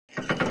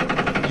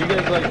you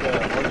guys like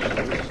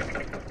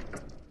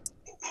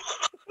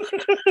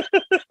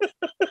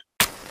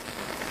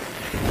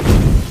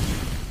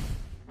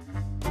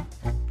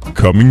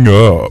Coming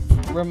up.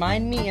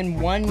 Remind me in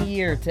 1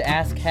 year to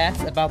ask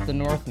Hess about the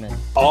Northman.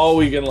 all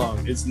weekend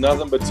long? It's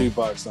nothing but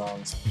Tupac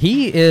songs.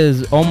 He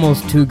is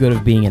almost too good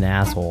of being an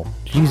asshole.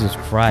 Jesus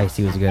Christ,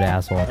 he was a good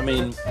asshole. I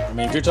mean,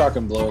 if you're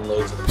talking blowing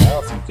loads in the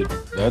mouth, you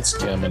could. That's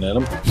coming at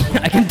him.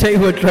 I can tell you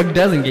what drug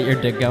doesn't get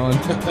your dick going.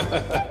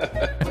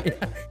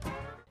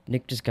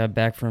 Nick just got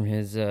back from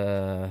his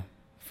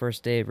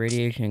first day of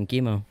radiation and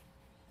chemo.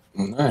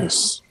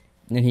 Nice.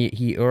 And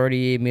he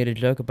already made a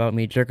joke about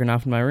me jerking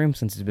off in my room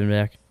since he's been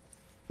back.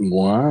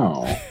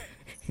 Wow.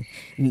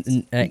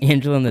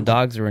 Angela and the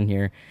dogs were in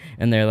here,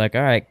 and they're like,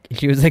 all right.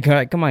 She was like, all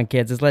right, come on,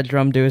 kids, let's let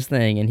Drum do his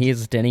thing. And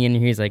he's standing in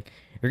here, he's like,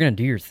 you're going to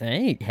do your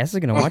thing? Hess is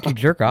going to watch you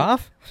jerk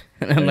off?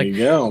 And I'm There like, you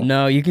go.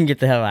 no, you can get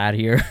the hell out of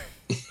here.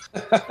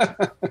 Look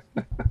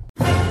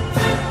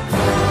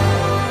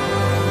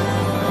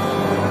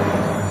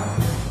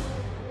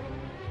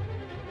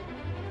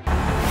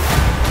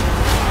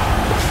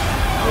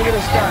at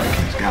this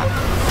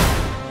guy.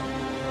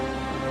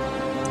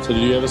 So, do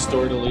you have a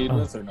story to lead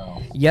with, or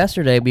no?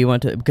 Yesterday we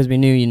went to, because we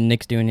knew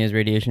Nick's doing his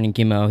radiation and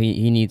chemo.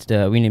 We need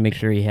to make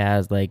sure he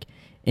has like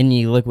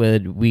any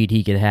liquid weed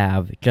he could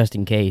have just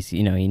in case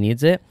he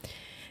needs it.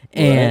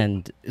 Right.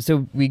 And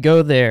so we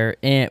go there,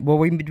 and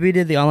we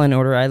did the online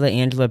order. I let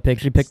Angela pick.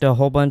 She picked a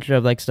whole bunch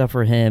of like stuff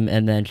for him,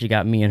 and then she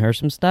got me and her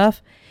some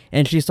stuff.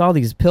 And she saw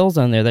these pills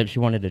on there that she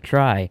wanted to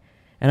try,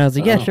 and I was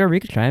like, yeah, sure, we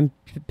could try them.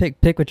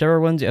 Pick whichever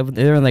ones.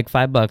 They were like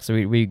 $5,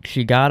 so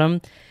she got them.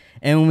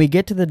 And when we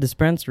get to the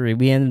dispensary,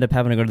 we ended up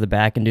having to go to the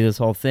back and do this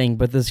whole thing.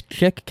 But this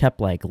chick kept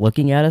like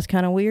looking at us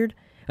kind of weird,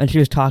 and she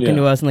was talking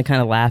to us and like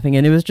kind of laughing.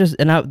 And it was just,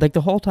 and I like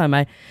the whole time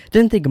I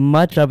didn't think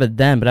much of it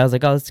then, but I was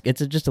like, oh,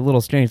 it's just a little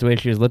strange the way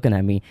she was looking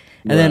at me.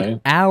 And then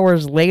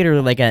hours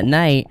later, like at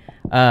night,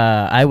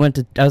 I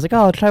was like,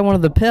 oh, I'll try one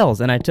of the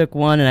pills, and I took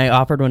one and I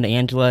offered one to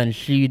Angela, and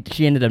she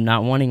ended up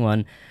not wanting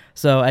one.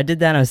 So I did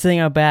that, and I was sitting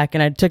out back,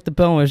 and I took the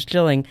pill and was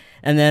chilling,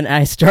 and then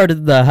I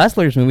started the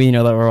Hustlers movie,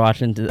 that we're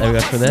watching for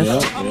this.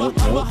 Yep.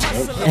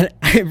 And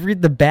I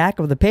read the back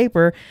of the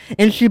paper,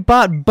 and she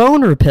bought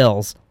boner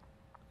pills.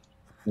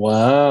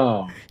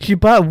 Wow. She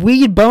bought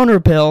weed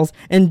boner pills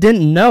and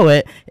didn't know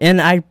it,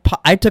 and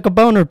I took a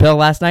boner pill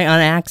last night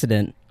on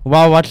accident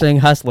while watching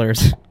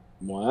Hustlers.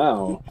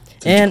 Wow.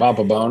 Did you pop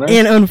a boner?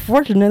 And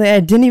unfortunately,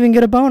 I didn't even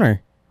get a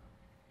boner.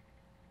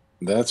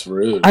 That's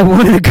rude. I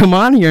wanted to come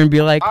on here and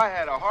be like, I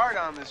had a hard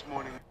on this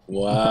morning.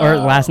 Wow. Or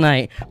last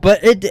night,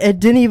 but it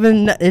didn't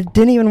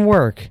even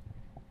work.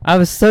 I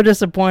was so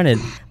disappointed.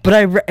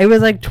 But it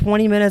was like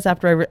 20 minutes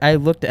after I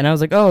looked, and I was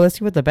like, oh, let's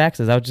see what the back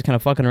says. I was just kind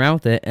of fucking around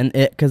with it, and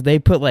because they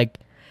put like,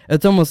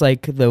 it's almost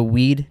like the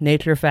weed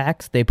nature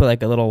facts. They put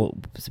like a little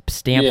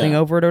stamp thing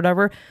over it or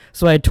whatever.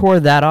 So I tore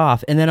that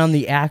off, and then on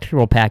the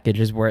actual package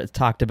is where it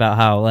talked about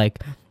how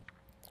like,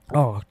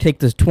 oh, take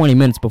this 20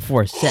 minutes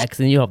before sex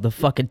and you'll have the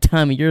fucking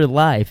time of your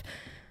life.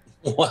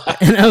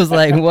 What? And I was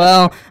like,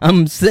 well,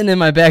 I'm sitting in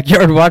my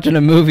backyard watching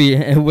a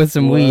movie with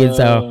some weed,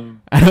 so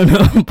I don't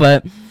know.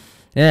 But,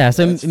 yeah.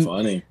 So that's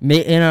funny.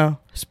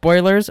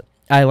 Spoilers,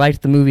 I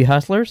liked the movie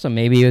Hustler, so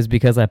maybe it was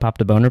because I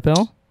popped a boner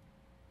pill.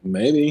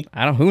 Maybe.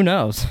 Who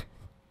knows?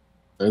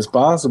 It's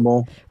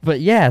possible. But,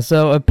 yeah,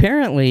 so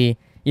apparently,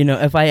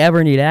 if I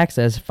ever need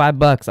access,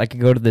 $5, I could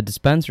go to the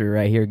dispensary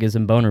right here and get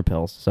some boner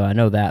pills. So I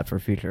know that for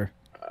future.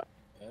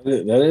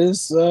 That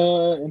is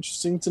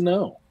interesting to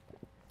know.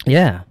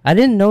 Yeah, I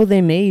didn't know they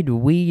made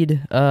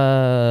weed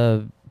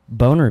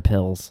boner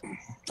pills.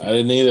 I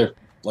didn't either.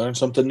 Learned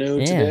something new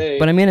today.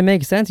 But I mean, it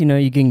makes sense.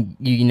 You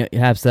can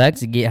have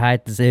sex, you get high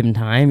at the same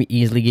time,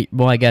 easily get.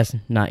 Well, I guess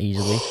not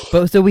easily,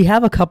 but so we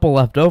have a couple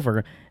left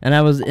over, and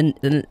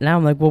now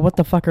I'm like, well, what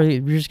the fuck are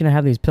you? We're just gonna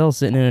have these pills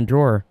sitting in a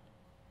drawer.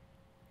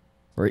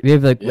 We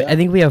have I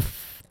think we have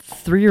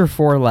 3 or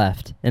 4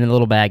 left in a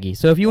little baggie.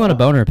 So if you want a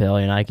boner pill,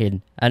 I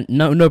could.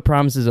 No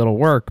promises it'll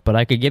work, but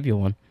I could give you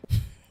one.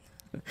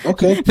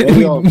 Okay,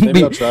 maybe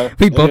I'll try.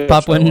 We both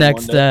pop one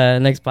next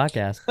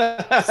podcast.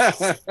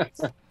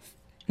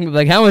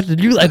 Like, how much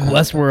did you like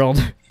Westworld?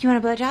 Do you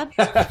want a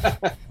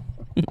blowjob?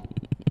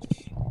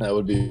 That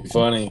would be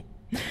funny.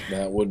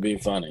 That would be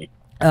funny.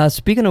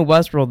 Speaking of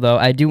Westworld, though,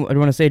 I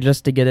want to say,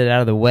 just to get it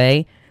out of the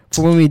way,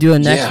 for when we do it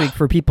next week,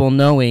 for people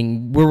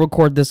knowing, we'll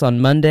record this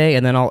on Monday,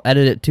 and then I'll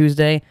edit it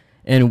Tuesday,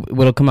 and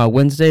it'll come out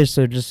Wednesday.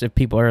 So just if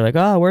people are like,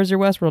 oh, where's your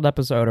Westworld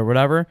episode or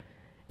whatever,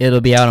 it'll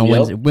be out on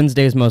Wednesday.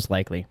 Wednesdays most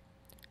likely.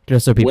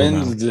 Just so people know.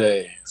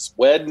 Wednesday.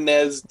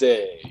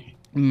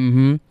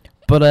 Mm-hmm.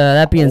 But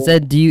that being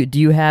said, do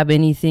you have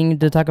anything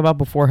to talk about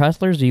before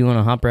Hustlers, or do you want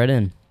to hop right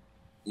in?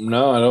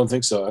 No, I don't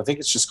think so. I think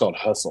it's just called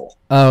Hustle.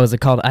 Oh, is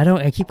it called?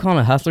 I keep calling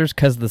it Hustlers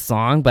because of the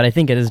song, but I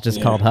think it is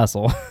just called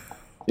Hustle.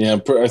 Yeah,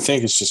 I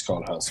think it's just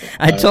called Hustle.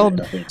 I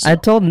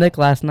told Nick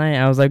last night,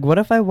 I was like, what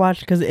if I watched,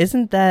 because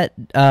isn't that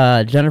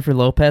Jennifer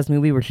Lopez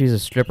movie where she's a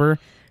stripper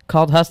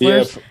called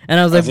Hustlers? Yeah,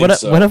 and I was like,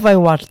 what if I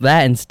watched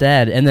that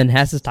instead, and then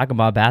Hess is talking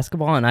about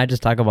basketball, and I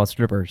just talk about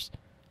strippers?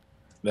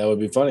 That would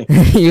be funny.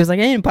 He was like,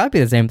 hey, it'd probably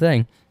be the same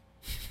thing.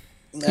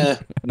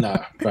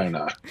 Nah, probably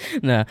not.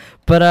 No,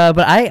 but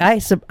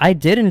I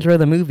did enjoy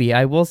the movie.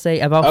 I will say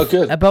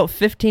about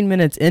 15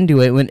 minutes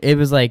into it, when it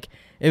was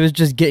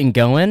just getting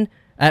going.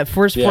 At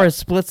first, for a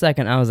split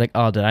second, I was like,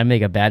 "Oh, did I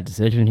make a bad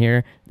decision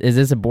here? Is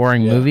this a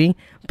boring movie?"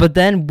 But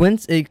then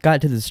once it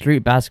got to the street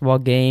basketball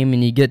game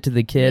and you get to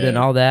the kid and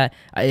all that,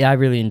 I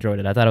really enjoyed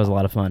it. I thought it was a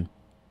lot of fun.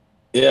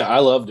 Yeah, I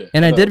loved it.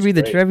 And I did read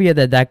the great. trivia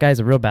that guy's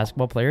a real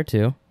basketball player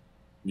too.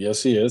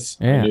 Yes, he is.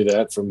 Yeah. I knew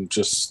that from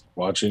just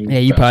watching. Yeah,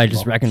 you probably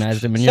just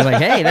recognized him, and you're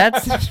like, "Hey,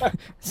 that's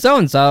so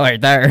and so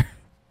right there."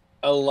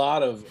 A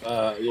lot of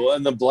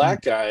and the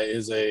black guy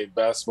is a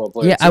basketball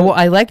player. Yeah, too.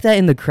 I like that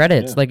in the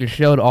credits. Like it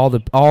showed all the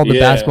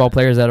basketball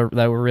players that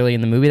were really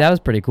in the movie. That was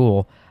pretty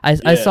cool.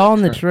 I saw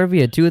in the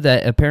trivia too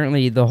that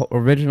apparently the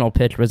original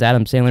pitch was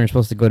Adam Sandler was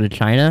supposed to go to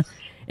China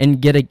and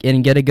get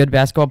a good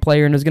basketball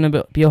player, and there's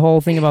gonna be a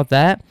whole thing about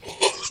that.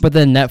 But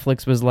then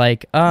Netflix was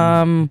like, we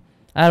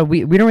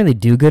don't really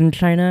do good in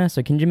China,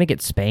 so can you make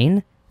it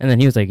Spain? And then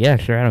he was like, yeah,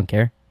 sure, I don't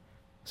care.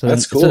 So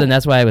that's cool. So then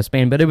that's why it was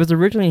Spain, but it was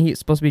originally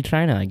supposed to be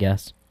China, I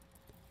guess.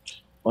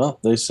 Well,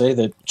 they say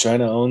that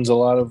China owns a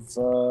lot of,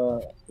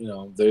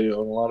 they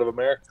own a lot of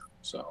America.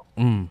 So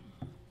that's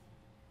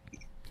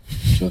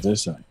what they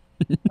say.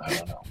 I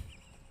don't know.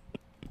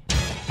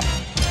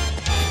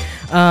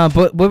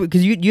 But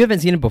because you haven't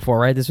seen it before,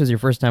 right? This was your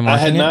first time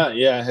watching it?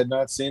 I had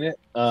not seen it.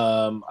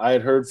 I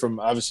had heard from,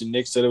 obviously,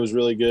 Nick said it was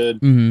really good.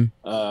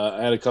 Mm-hmm.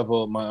 I had a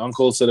couple, my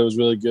uncle said it was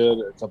really good.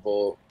 A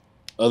couple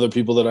other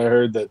people that I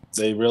heard that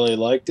they really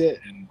liked it,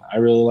 and I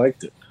really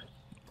liked it.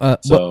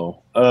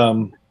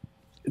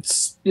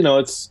 It's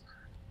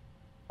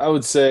I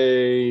would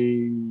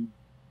say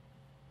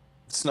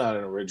it's not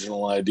an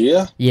original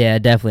idea. Yeah,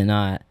 definitely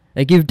not.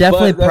 Like, you've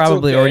definitely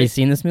probably already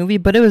seen this movie,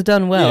 but it was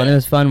done well, and it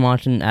was fun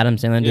watching Adam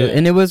Sandler do it.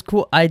 And it was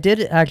cool. I did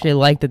actually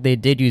like that they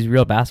did use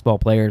real basketball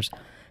players,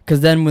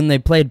 because then when they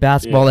played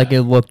basketball, like,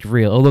 it looked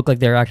real. It looked like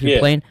they were actually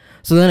playing.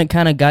 So then it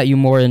kind of got you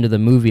more into the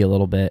movie a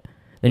little bit.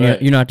 Then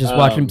you're not just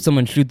watching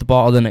someone shoot the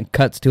ball, then it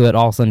cuts to it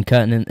all of a sudden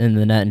cutting in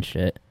the net and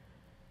shit.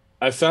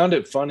 I found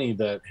it funny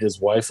that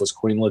his wife was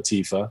Queen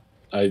Latifah.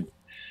 I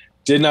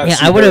did not. See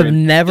I would her have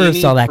in never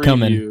any saw that previews.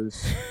 coming.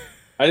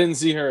 I didn't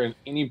see her in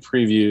any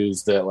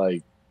previews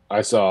that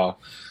I saw.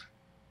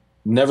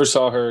 Never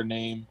saw her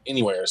name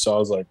anywhere.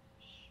 So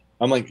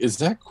I'm like, is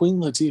that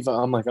Queen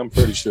Latifah? I'm like, I'm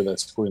pretty sure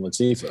that's Queen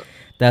Latifah.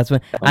 That's when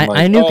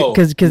I knew,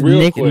 because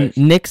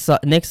Nick saw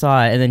it,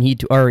 and then he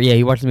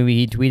watched the movie.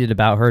 He tweeted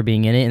about her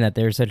being in it and that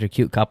they're such a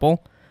cute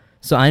couple.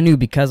 So I knew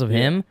because of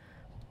him.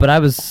 But I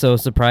was so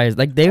surprised.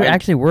 Like, they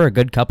actually were a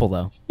good couple,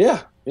 though.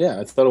 Yeah,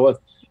 I thought it was.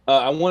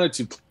 I wanted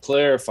to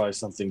clarify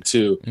something,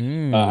 too.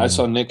 I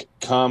saw Nick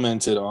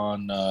commented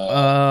on...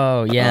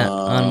 on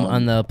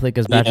the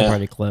Pleeka's Bachelor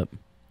Party clip.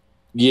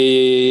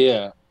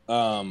 Yeah.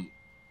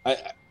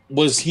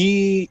 Was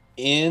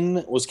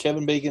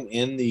Kevin Bacon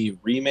in the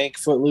remake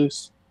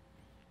Footloose?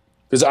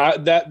 Because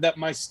that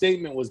my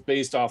statement was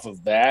based off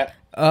of that.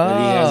 That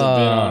he hasn't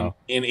been on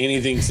in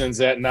anything since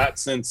that. Not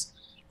since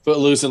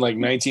Footloose in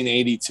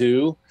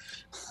 1982.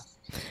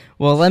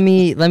 Well, let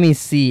me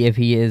see if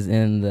he is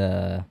in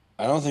the.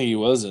 I don't think he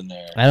was in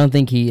there. I don't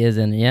think he is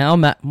in. Yeah,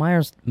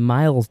 Miles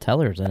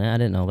Teller's in it. I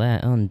didn't know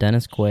that. Oh, and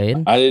Dennis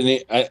Quaid. I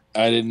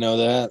didn't know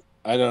that.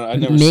 I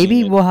never.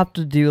 Maybe we'll have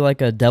to do like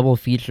a double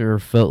feature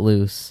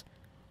Footloose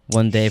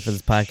one day for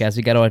this podcast.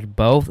 We got to watch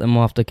both, and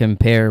we'll have to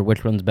compare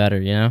which one's better.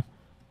 You know.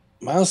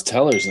 Miles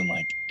Teller's in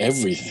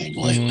everything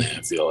lately.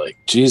 I feel like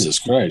Jesus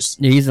Christ.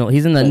 Yeah, he's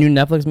in the new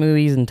Netflix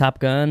movies and Top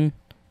Gun.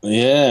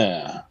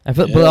 Yeah.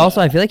 But also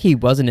I feel like he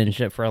wasn't in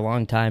shit for a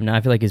long time. Now I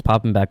feel like he's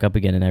popping back up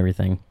again and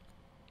everything.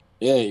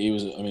 Yeah, he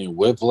was. I mean,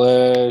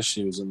 Whiplash.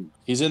 He's in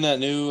that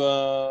new.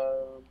 I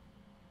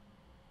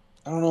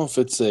don't know if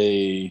it's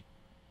I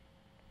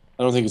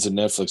don't think it's a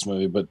Netflix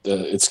movie, but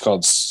it's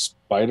called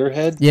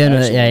Spiderhead. Yeah,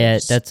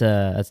 that's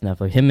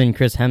Netflix. Him and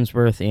Chris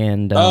Hemsworth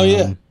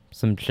and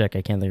some chick,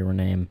 I can't think of her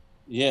name.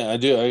 Yeah, I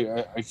do.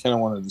 I kind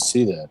of wanted to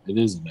see that. It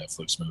is a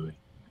Netflix movie.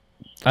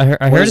 I heard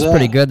it's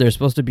pretty good. They're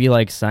supposed to be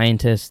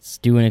scientists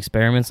doing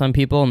experiments on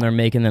people, and they're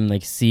making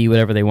them see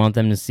whatever they want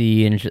them to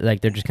see, and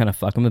they're just kind of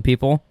fucking with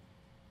people.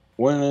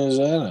 When is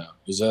that out?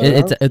 Is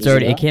that it's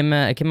already it came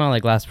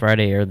out last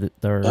Friday or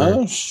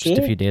just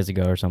a few days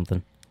ago or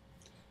something.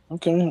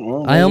 Okay,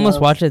 well, I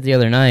almost watched it the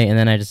other night, and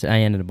then I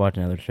ended up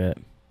watching other shit.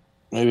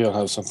 Maybe I'll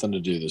have something to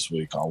do this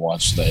week. I'll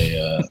watch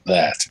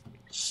that.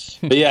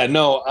 But yeah,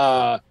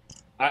 no.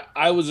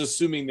 I was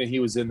assuming that he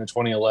was in the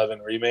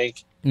 2011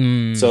 remake,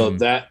 so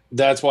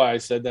that's why I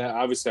said that.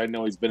 Obviously, I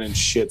know he's been in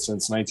shit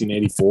since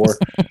 1984.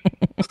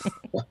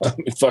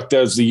 Fuck, that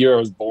was the year I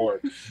was born.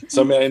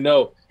 So I mean,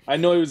 I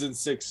know he was in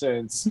Sixth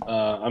Sense.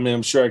 I mean,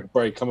 I'm sure I could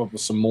probably come up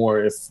with some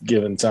more if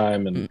given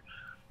time.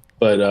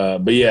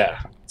 But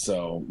yeah.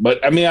 So,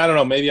 but I mean, I don't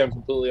know. Maybe I'm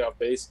completely off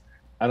base.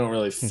 I don't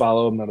really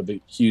follow. I'm not a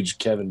huge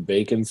Kevin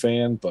Bacon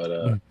fan,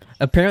 but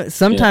apparently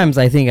sometimes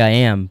I think I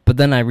am, but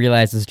then I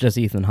realize it's just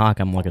Ethan Hawke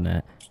I'm looking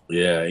at.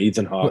 Yeah,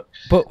 Ethan Hawke.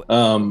 But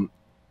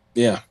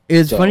yeah. It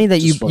was funny that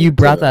just you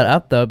brought that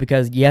up, though,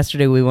 because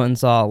yesterday we went and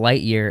saw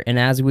Lightyear, and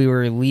as we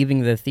were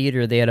leaving the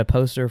theater, they had a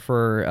poster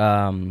for,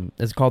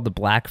 it's called The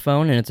Black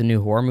Phone, and it's a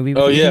new horror movie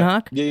with Ethan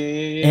Hawke.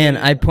 Yeah. And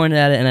I pointed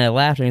at it, and I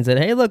laughed, and said,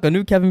 hey, look, a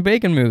new Kevin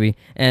Bacon movie.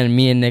 And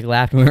me and Nick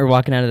laughed when we were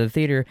walking out of the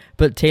theater,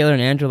 but Taylor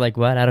and Andrew were like,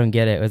 what? I don't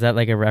get it. Was that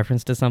like a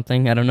reference to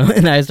something? I don't know.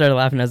 And I started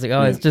laughing. I was like,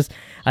 oh, it's just,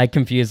 I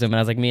confused them. And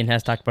I was like, me and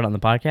Hess talked about it on the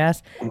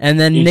podcast. And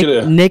then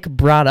Nick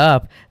brought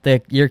up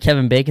your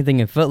Kevin Bacon thing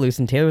in Footloose,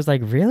 and Taylor was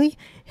like, really?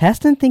 Hess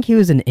didn't think he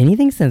was in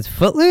anything since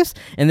Footloose?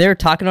 And they were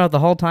talking about it the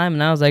whole time,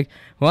 and I was like,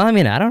 well, I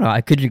mean, I don't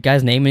know. Could you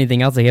guys name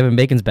anything else that Kevin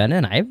Bacon's been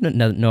in? I have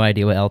no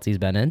idea what else he's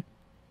been in.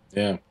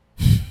 Yeah.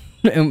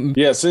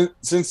 Yeah,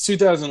 since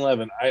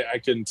 2011, I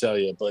couldn't tell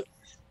you. But,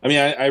 I mean,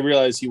 I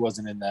realized he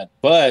wasn't in that.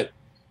 But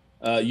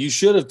you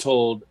should have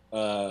told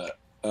Taylor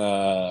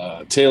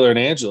and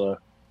Angela,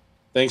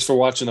 thanks for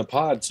watching the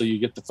pod so you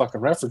get the fucking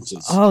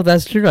references. Oh,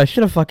 that's true. I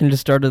should have fucking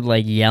just started,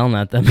 like, yelling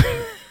at them.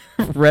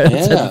 Right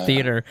outside the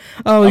theater.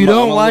 Oh, you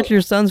don't watch your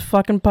son's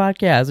fucking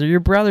podcast or your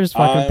brother's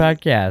fucking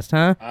podcast,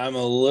 huh? I'm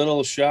a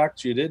little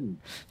shocked you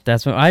didn't.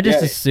 That's what I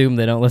just assume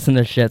they don't listen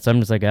to shit, so I'm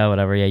just like, oh,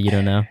 whatever. Yeah, you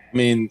don't know. I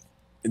mean,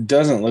 it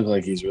doesn't look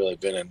like he's really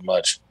been in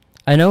much.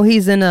 I know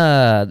he's in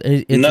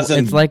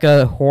it's like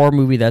a horror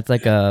movie that's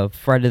like a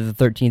Friday the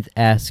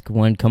 13th-esque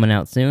one coming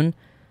out soon,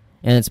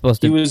 and it's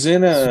supposed to. He was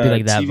in a be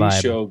like that TV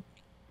vibe. show.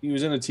 He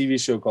was in a TV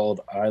show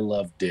called I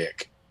Love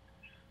Dick.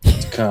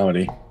 It's a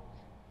comedy.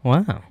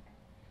 Wow.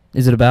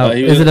 Is it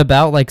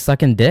about like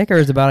sucking dick, or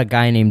is it about a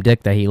guy named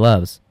Dick that he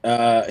loves?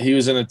 He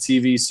was in a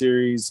TV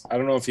series. I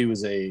don't know if he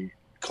was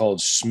called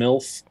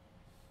Schmilf.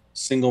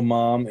 Single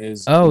mom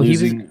is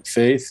losing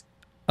faith.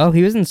 Oh,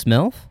 he was in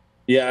Smilf?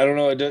 Yeah, I don't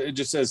know. It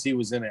just says he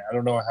was in it. I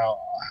don't know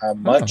how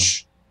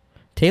much.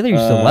 Taylor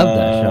used to love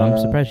that show. I'm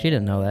surprised she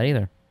didn't know that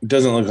either. It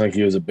doesn't look like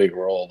he was a big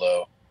role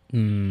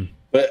though.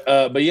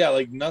 But yeah,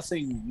 like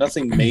nothing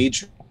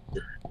major.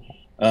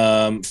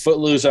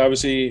 Footloose,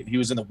 obviously, he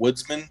was in The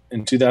Woodsman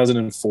in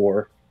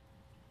 2004.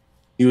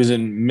 He was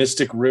in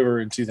Mystic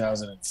River in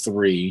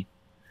 2003.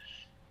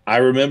 I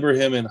remember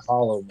him in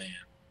Hollow Man.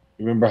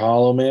 You remember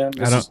Hollow Man?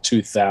 This is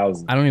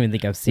 2000. I don't even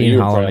think I've seen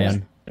Hollow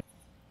Man.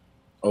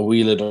 A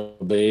wee little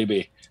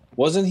baby.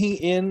 Wasn't he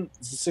in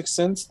The Sixth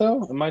Sense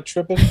though? Am I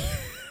tripping?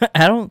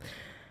 I don't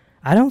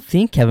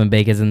think Kevin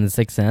Bacon's in The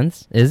Sixth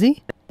Sense. Is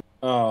he?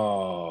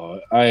 Oh,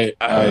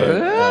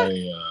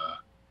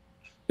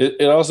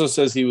 It also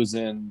says he was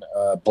in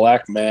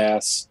Black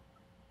Mass,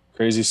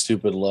 Crazy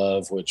Stupid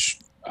Love, which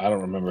I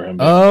don't remember him.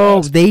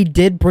 Oh, they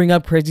did bring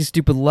up Crazy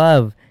Stupid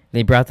Love.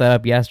 They brought that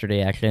up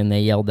yesterday, actually, and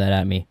they yelled that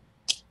at me.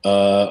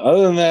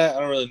 Other than that, I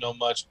don't really know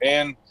much.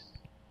 And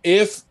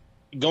if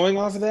going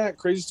off of that,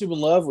 Crazy Stupid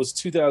Love was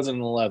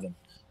 2011,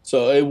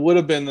 so it would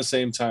have been the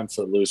same time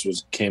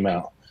Footloose came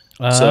out.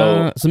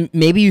 So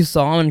maybe you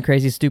saw him in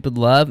Crazy Stupid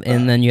Love,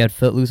 and then you had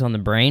Footloose on the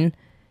brain.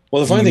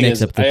 Well, the funny thing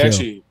is,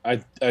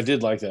 I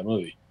did like that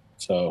movie.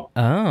 So,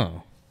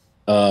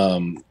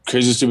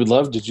 Crazy Stupid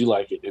Love. Did you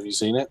like it? Have you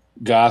seen it?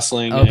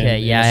 Gosling.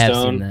 Okay, and I have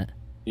Stone. seen that.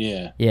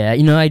 Yeah.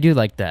 You know, I do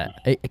like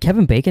that.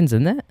 Kevin Bacon's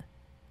in that.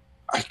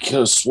 I could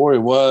have swore he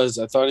was.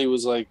 I thought he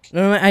was like.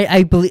 No,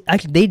 I believe.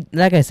 They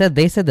like I said,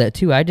 they said that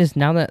too. I just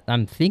now that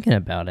I'm thinking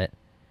about it,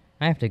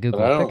 I have to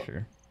Google a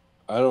picture.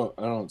 I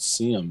don't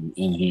see him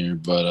in here,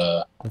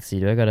 but let's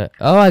see. I got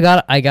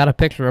a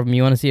picture of him.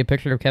 You want to see a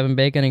picture of Kevin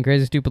Bacon in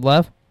Crazy Stupid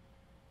Love?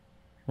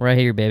 Right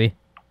here, baby.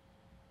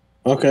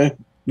 Okay.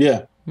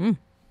 Yeah.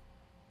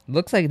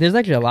 Looks like there's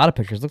actually a lot of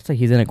pictures. Looks like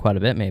he's in it quite a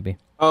bit, maybe.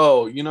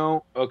 Oh,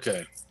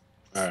 okay.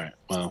 All right.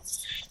 Well,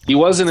 he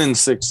wasn't in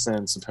Sixth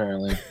Sense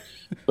apparently,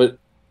 but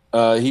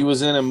he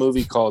was in a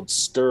movie called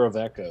Stir of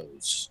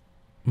Echoes.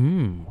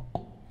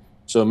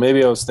 So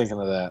maybe I was thinking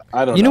of that.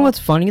 I don't know. You know what's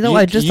funny though?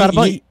 I just thought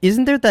about.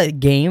 Isn't there that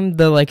game,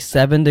 the like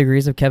 7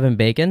 Degrees of Kevin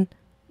Bacon?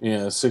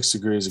 Yeah, 6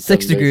 Degrees of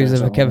 6 Degrees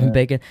of Kevin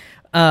Bacon.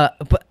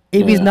 But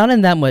if he's not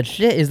in that much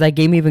shit, is that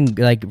game even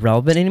like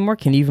relevant anymore?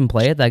 Can you even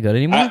play it that good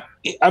anymore?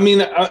 I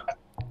mean,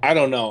 I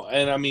don't know.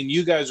 And I mean,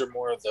 you guys are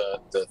more of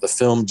the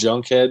film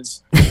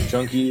junkies.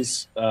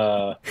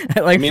 I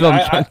like film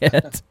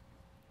junkheads.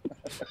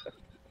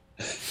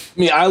 I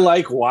mean, I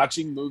like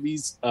watching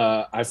movies.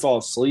 I fall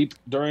asleep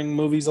during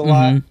movies a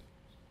lot.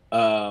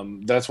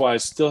 That's why I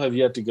still have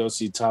yet to go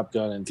see Top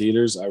Gun in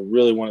theaters. I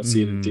really want to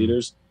see it in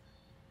theaters.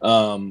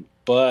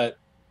 But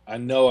I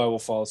know I will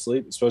fall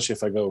asleep, especially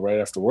if I go right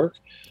after work.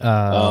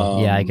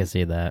 Yeah, I can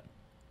see that.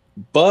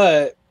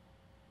 But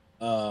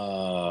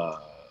I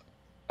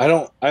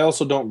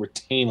also don't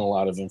retain a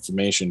lot of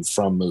information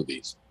from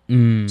movies.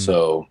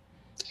 So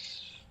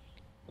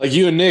like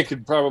you and Nick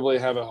could probably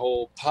have a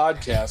whole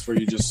podcast where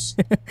you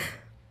just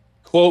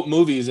quote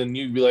movies and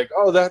you'd be like,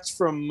 oh, that's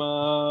from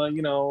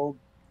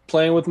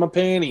Playing with My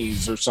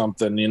Panties or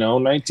something,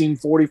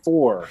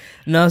 1944.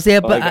 No, see,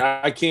 but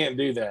I can't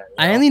do that.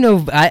 I only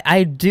know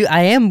I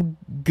am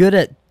good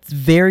at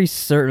very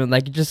certain,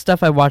 like just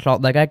stuff I watch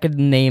like I could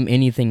name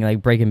anything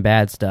like Breaking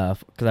Bad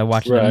stuff because I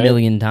watched it a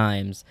million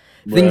times,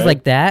 things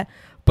like that.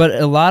 But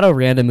a lot of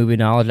random movie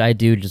knowledge I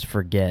do just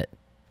forget.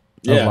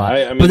 Yeah, lot.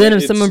 I mean, but then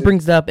if someone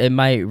brings it up, it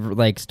might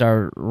like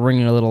start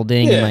ringing a little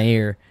ding in my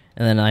ear,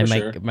 and then I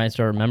might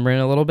start remembering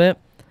it a little bit.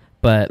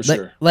 But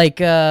like,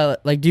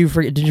 did you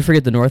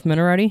forget the Northmen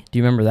already? Do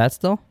you remember that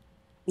still?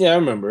 Yeah, I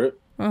remember it.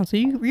 Oh, so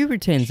you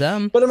retain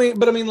some. But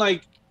I mean,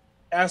 like,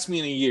 ask me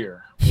in a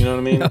year. You know what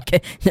I mean?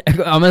 Okay,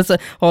 I'm gonna say.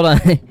 Hold on.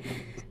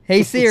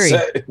 Hey Siri.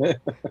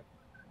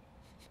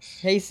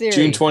 Hey Siri.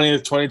 June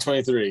 20th,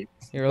 2023.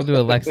 Here, we'll do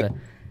Alexa.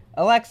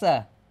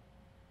 Alexa,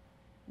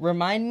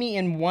 remind me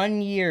in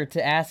 1 year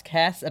to ask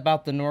Hess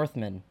about the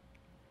Northmen.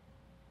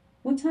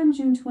 What time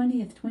June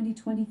 20th,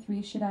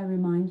 2023 should I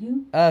remind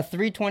you?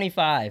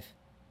 3:25.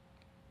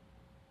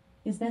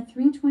 Is that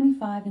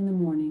 3:25 in the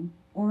morning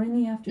or in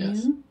the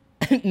afternoon?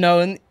 Yes.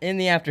 No, in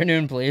the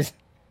afternoon, please.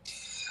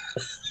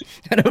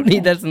 I don't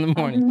need that in the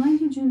morning. I'll remind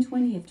you June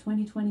 20th,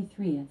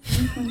 2023 at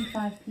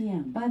 3:25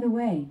 p.m. By the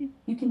way,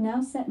 you can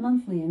now set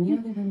monthly and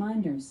yearly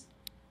reminders.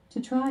 To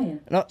try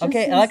it. No,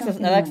 okay, Alexa,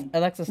 stop.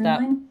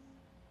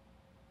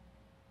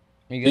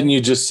 You Didn't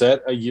you just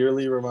set a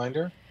yearly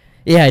reminder?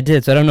 Yeah, I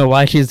did, so I don't know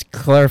why she's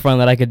clarifying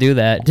that I could do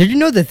that. Did you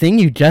know the thing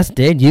you just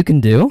did you can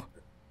do?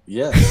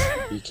 Yes,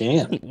 you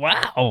can.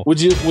 Wow. Would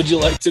you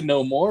like to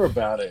know more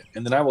about it?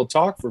 And then I will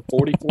talk for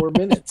 44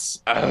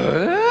 minutes.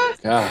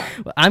 God.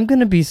 I'm going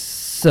to be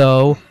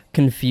so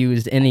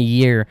confused in a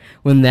year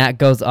when that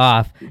goes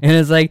off. And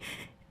it's like,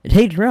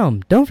 hey,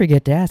 Jerome, don't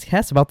forget to ask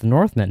Hess about the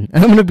Northmen.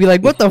 I'm going to be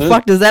like, what the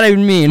fuck does that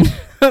even mean?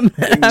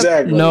 Exactly. I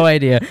have no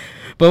idea.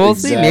 But we'll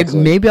see.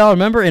 Maybe I'll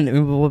remember,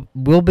 and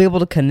we'll be able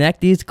to connect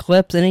these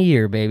clips in a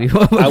year, baby.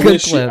 I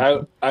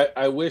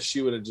wish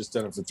you would have just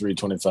done it for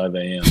 3:25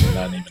 a.m. and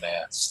not even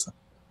asked.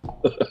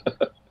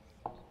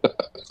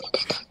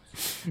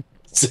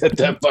 Set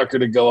that fucker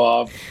to go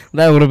off.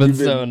 That would have been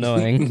so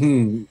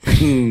annoying.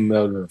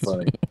 That would have been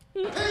funny.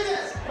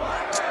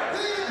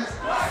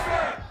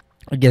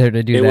 I'll get her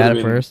to do that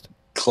at first.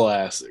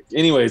 Classic.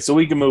 Anyway, so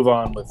we can move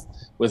on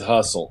with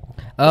Hustle.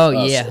 Oh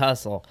yeah,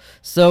 Hustle.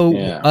 So,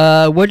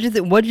 yeah.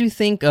 What'd you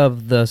think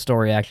of the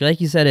story? Actually,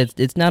 like you said,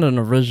 it's not an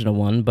original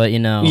one, but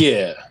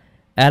yeah.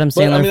 Adam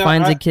Sandler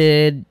finds a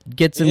kid,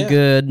 gets him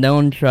good, no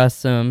one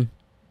trusts him.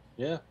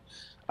 Yeah,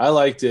 I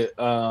liked it.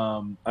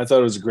 I thought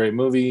it was a great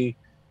movie.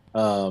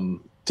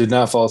 Did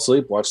not fall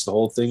asleep. Watched the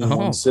whole thing in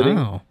one sitting.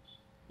 Wow.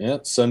 Yeah,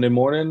 Sunday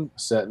morning,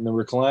 sat in the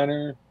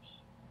recliner,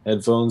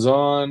 headphones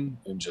on,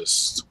 and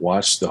just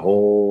watched the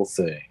whole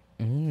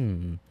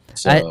thing.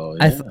 So,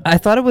 I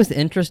thought it was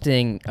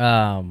interesting.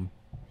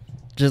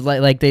 Just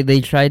like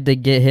they tried to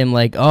get him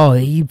like, oh,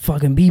 he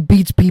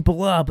beats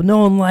people up, no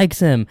one likes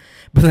him.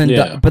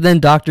 But then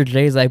Dr.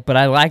 J's like, but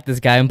I like this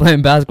guy. I'm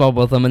playing basketball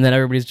with him, and then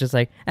everybody's just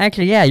like,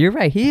 actually, yeah, you're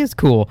right, he is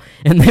cool.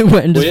 And they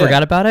went and just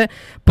forgot about it.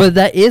 But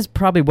that is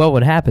probably what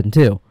would happen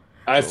too.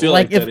 I feel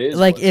like that is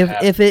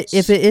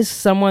if it is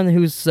someone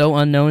who's so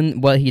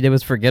unknown, what he did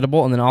was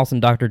forgettable, and then all of a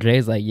sudden Dr.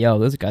 J's like, yo,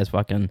 this guy's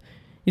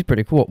he's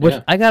pretty cool.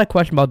 Which I got a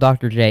question about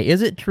Dr. J.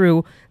 Is it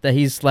true that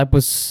he's slept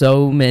with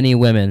so many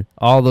women?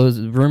 All those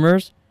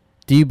rumors?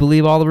 Do you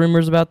believe all the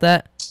rumors about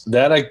that?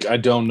 That I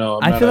don't know.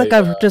 I feel like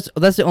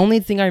that's the only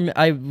thing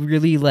I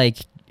really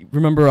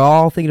remember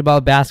all thinking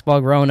about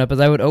basketball growing up is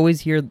I would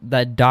always hear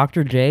that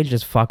Dr. J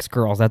just fucks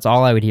girls. That's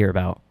all I would hear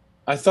about.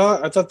 I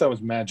thought that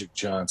was Magic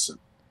Johnson.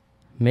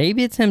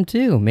 Maybe it's him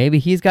too. Maybe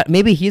he's got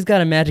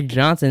a Magic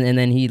Johnson and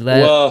then he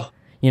let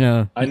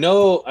I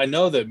know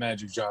that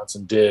Magic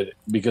Johnson did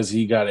because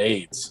he got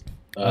AIDS.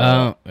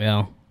 Yeah.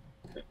 Well,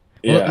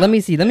 let me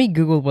see. Let me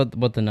Google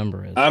what the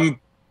number is.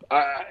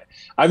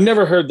 I've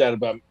never heard that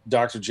about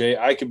Dr. J.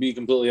 I could be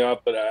completely off,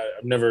 but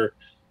I've never.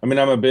 I mean,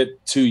 I'm a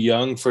bit too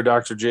young for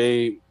Dr.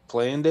 J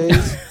playing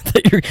days.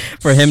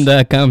 For him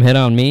to come hit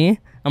on me,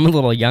 I'm a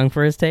little young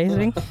for his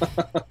tasting.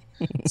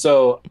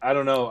 So I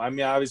don't know. I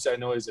mean, obviously I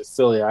know he's a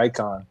Philly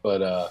icon,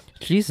 but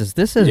Jesus,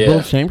 this is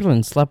Will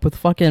Chamberlain slept with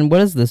fucking what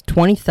is this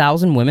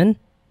 20,000 women?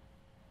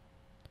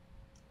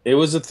 It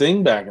was a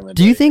thing back in the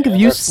day. Do you think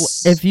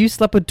if you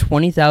slept with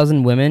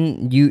 20,000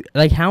 women, you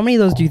how many of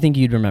those do you think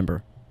you'd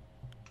remember?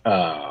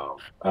 I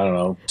don't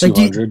know,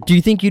 200. Do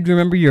you think you'd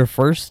remember your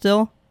first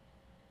still?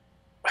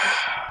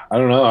 I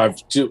don't know.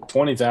 I've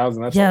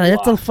 20,000.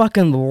 That's a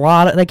fucking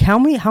lot.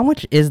 How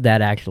much is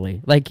that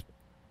actually?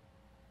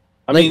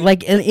 I mean,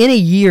 in a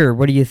year,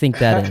 what do you think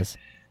that is?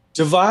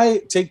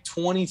 Take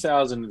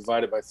 20,000 and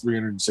divide it by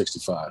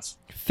 365.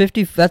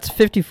 50. That's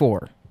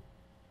 54.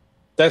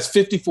 That's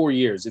 54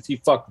 years. If he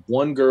fucked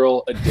one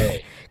girl a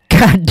day.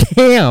 God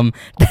damn.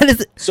 That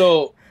is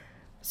so.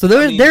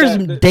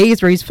 There's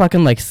days where he's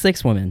fucking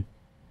 6 women.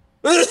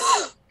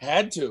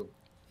 Had to,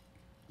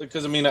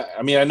 because I mean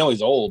I know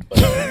he's old, but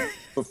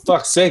for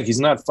fuck's sake, he's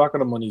not fucking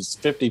them when he's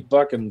 50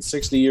 fucking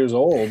 60 years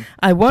old.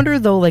 I wonder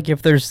though,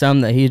 if there's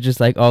some that he's just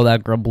like, oh,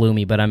 that girl blew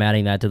me, but I'm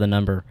adding that to the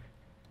number.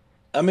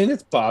 I mean,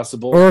 it's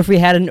possible. Or if we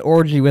had an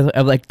orgy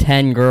of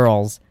 10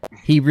 girls,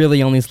 he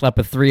really only slept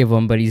with 3 of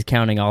them, but he's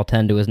counting all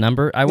 10 to his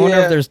number. I wonder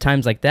if there's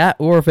times like that,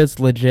 or if it's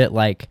legit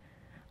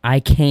I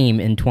came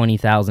in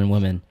 20,000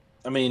 women.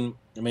 I mean,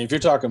 if you're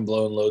talking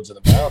blowing loads in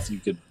the mouth,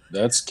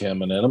 that's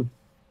coming at him.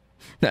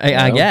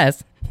 I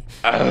guess.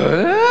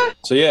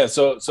 So yeah,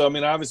 so I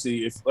mean,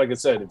 obviously, if like I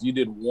said, if you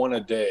did one a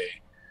day,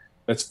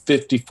 that's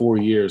 54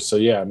 years. So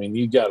yeah, I mean,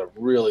 you got to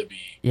really be.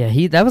 Yeah,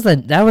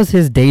 that was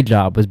his day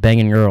job, was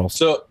banging girls.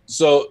 So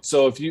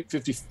if you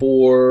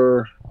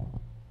 54.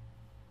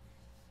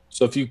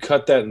 So if you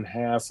cut that in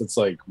half, it's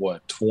like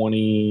what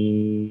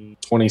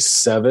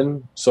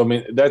 27. So I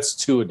mean, that's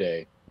 2 a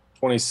day.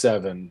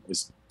 27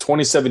 is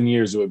 27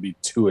 years. It would be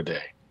 2 a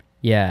day.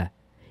 Yeah.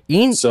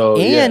 Yeah, I mean,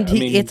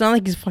 it's not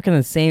like he's fucking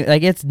the same.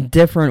 Like, it's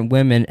different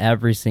women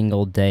every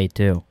single day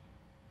too.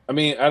 I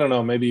mean, I don't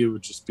know. Maybe it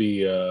would just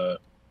be,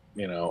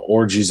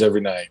 orgies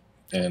every night,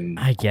 and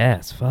I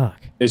guess.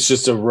 Fuck. it's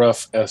just a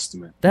rough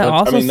estimate. That But,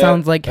 also I mean,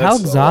 sounds like, how that's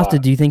a exhausted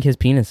lot. do you think his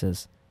penis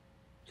is?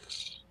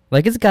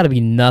 Like, it's got to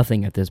be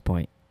nothing at this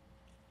point.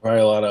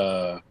 Probably a lot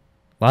of. A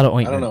lot of I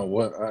ointment. don't know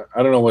what.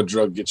 I don't know what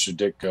drug gets your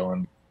dick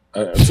going.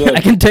 I feel I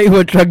like can tell you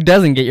what drug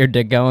doesn't get your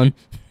dick going.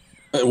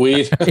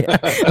 weed.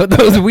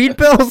 Those weed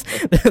pills,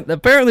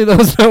 apparently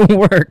those don't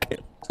work.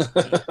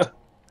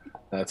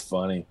 That's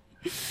funny.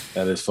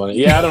 That is funny.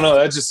 Yeah, I don't know.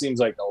 That just seems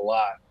like a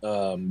lot.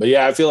 But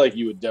yeah, I feel like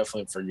you would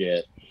definitely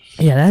forget.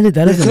 Yeah,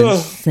 that is an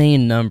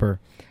insane number.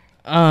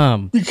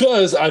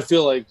 Because I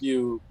feel like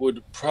you were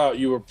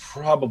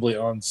probably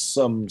on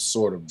some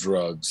sort of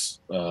drugs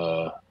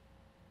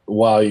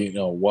while you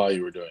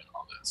were doing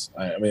all this.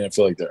 I mean, I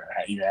feel like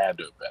you had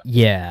to have been.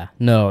 Yeah,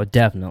 no,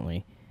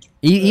 definitely.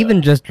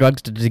 Even just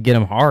drugs to get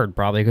him hard,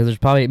 probably, because there's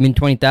probably,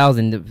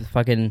 20,000,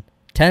 fucking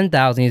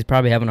 10,000, he's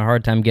probably having a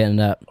hard time getting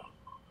up.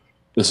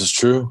 This is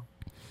true.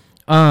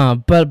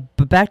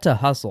 But back to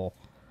Hustle.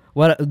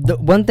 The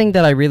one thing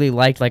that I really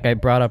liked, like I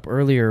brought up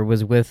earlier,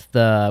 was with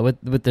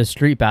the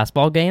street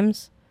basketball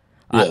games.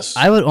 Yes.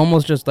 I would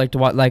almost just like to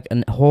watch like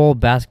a whole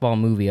basketball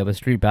movie of a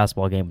street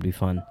basketball game would be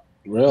fun.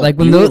 Really? Like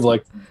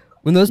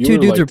when those two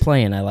dudes are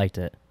playing, I liked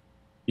it.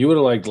 You would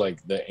have liked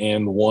like the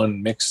And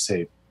One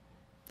mixtape.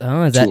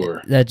 Oh, is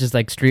tour. that just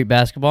like street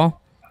basketball?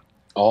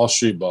 All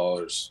street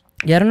ballers.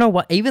 Yeah, I don't know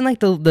why. Even like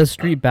the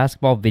street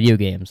basketball video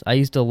games, I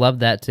used to love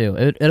that too.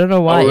 I don't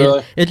know why. Oh,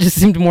 really? It just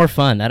seemed more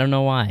fun. I don't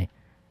know why.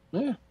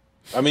 Yeah,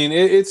 I mean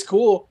it's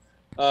cool.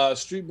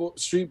 Street ball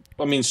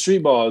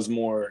is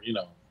more,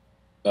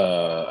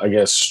 I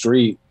guess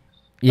street.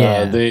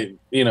 Yeah.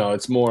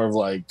 It's more of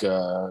like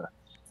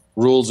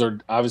rules are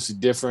obviously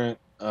different.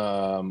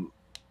 People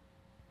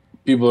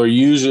are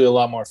usually a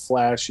lot more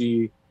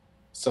flashy,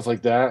 stuff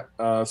like that.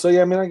 So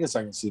yeah, I mean, I guess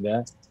I can see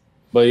that.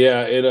 But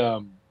yeah,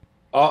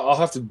 I'll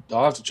have to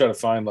try to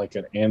find like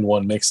an And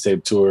One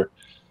mixtape tour,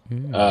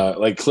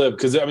 like clip,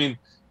 because I mean,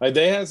 like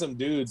they had some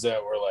dudes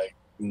that were like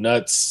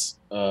nuts.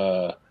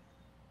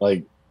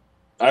 Like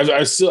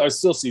I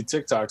still see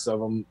TikToks of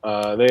them.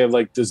 They have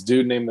like this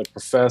dude named the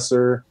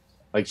Professor.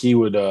 Like he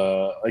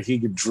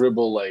could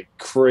dribble like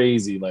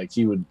crazy. Like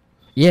he would.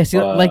 Yeah, see,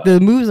 like the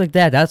moves like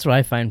that. That's what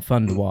I find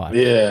fun to watch.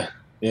 Yeah.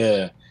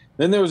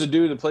 Then there was a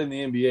dude that played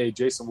in the NBA,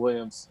 Jason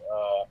Williams.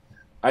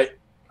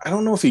 I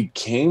don't know if he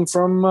came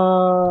from.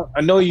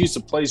 I know he used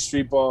to play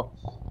street ball,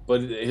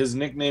 but his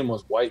nickname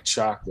was White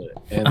Chocolate.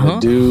 And the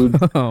dude,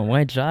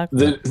 White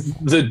Chocolate.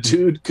 The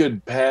dude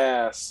could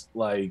pass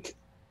like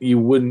you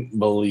wouldn't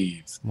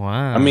believe.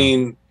 Wow. I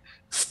mean,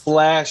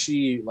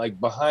 flashy, like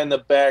behind the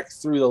back,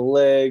 through the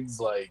legs,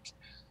 like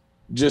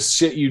just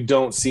shit you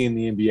don't see in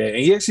the NBA. And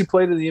he actually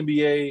played in the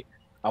NBA,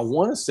 I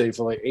want to say,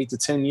 for like 8 to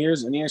 10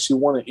 years, and he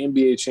actually won an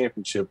NBA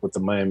championship with the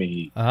Miami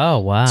Heat. Oh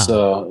wow!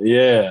 So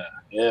yeah.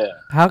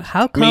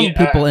 How come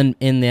people in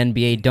the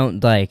NBA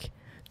don't like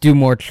do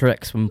more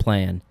tricks when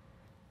playing?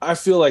 I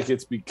feel like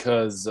it's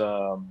because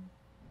the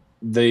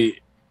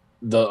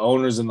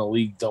owners in the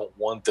league don't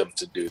want them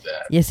to do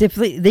that. Yes, if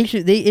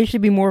it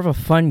should be more of a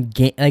fun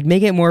game, like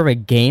make it more of a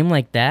game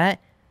like that,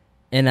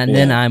 and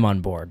then I'm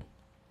on board.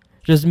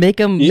 Just make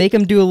them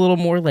do a little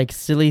more like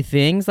silly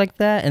things like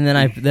that, and then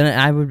I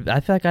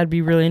feel like I'd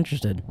be really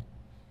interested.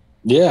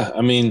 Yeah,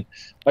 I mean,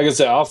 like I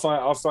said, I'll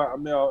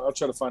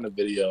try to find a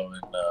video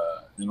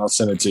and I'll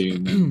send it to you.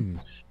 And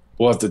then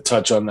we'll have to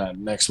touch on that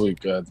next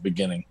week at the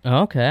beginning.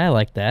 Okay, I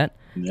like that.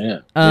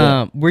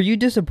 Yeah. Were you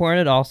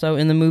disappointed also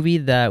in the movie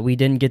that we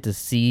didn't get to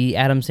see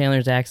Adam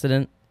Sandler's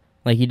accident?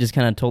 Like he just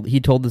kind of told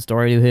the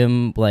story to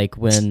him, like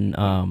when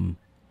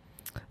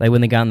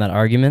they got in that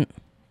argument.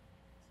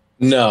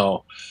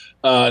 No,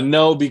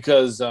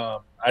 because I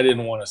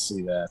didn't want to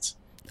see that.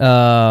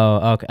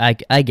 Oh, okay,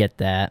 I get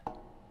that.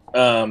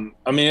 I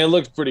mean, it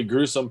looked pretty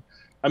gruesome.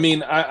 I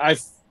mean, I'd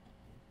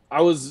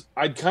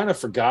kind of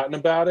forgotten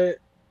about it.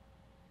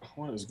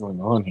 What is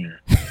going on here?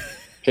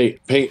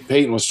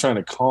 Peyton was trying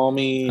to call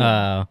me.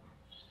 Oh.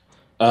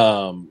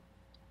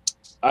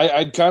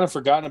 I'd kind of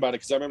forgotten about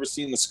it because I remember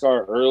seeing the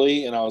scar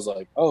early, and I was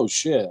like, "Oh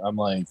shit!" I'm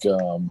like,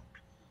 hold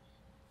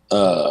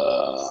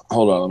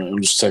on,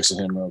 I'm just texting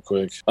him real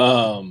quick.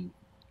 But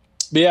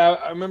yeah,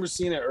 I remember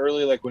seeing it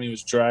early, like when he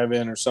was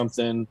driving or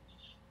something,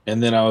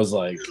 and then I was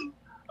like,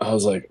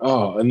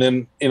 oh, and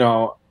then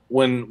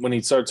when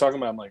he started talking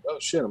about it, I'm like, oh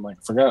shit, I'm like,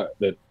 I forgot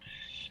that,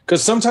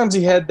 because sometimes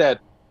he had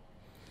that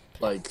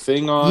like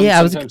thing on.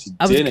 Yeah, Sometimes he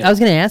didn't. I was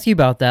gonna ask you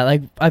about that.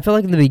 Like, I felt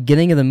like in the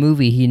beginning of the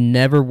movie, he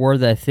never wore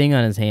that thing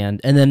on his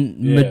hand, and then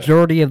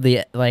majority of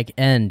the like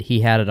end,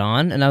 he had it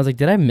on, and I was like,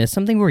 did I miss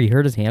something where he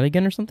hurt his hand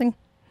again or something?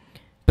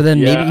 But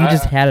then maybe he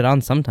just had it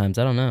on sometimes.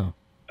 I don't know.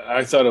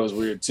 I thought it was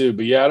weird too,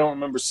 but yeah, I don't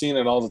remember seeing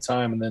it all the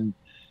time. And then,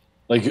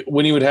 like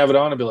when he would have it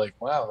on, I'd be like,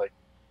 wow, like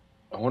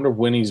I wonder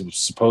when he's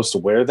supposed to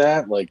wear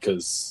that. Like,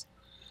 because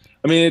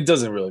I mean, it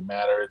doesn't really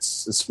matter.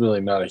 It's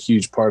really not a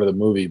huge part of the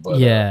movie, but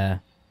yeah.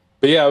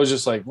 But yeah, I was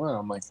just like, well,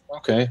 I'm like,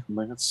 okay, I'm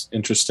like, that's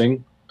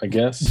interesting, I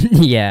guess.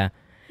 Yeah.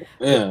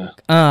 Yeah.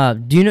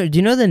 Do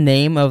you know the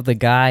name of the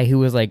guy who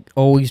was like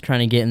always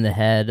trying to get in the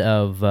head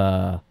of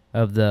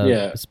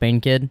the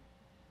Spain kid?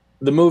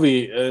 The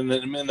movie in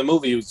the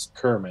movie it was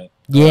Kermit.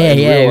 Yeah,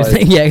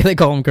 yeah, they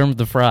call him Kermit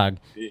the Frog.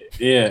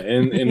 Yeah,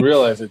 in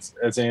real life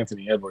it's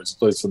Anthony Edwards, who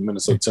plays for the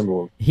Minnesota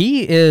Timberwolves.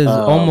 He is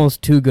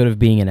almost too good of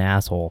being an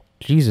asshole.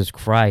 Jesus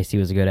Christ, he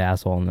was a good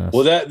asshole in this.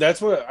 Well,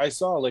 that's what I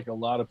saw. Like a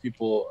lot of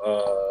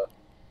people,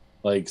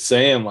 like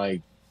saying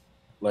like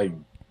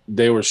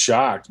they were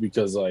shocked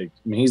because like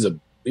I mean he's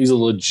a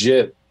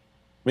legit.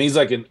 I mean he's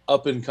like an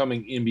up and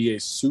coming NBA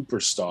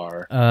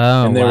superstar.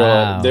 Oh, and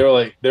wow. They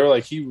were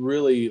like he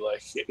really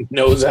like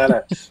knows how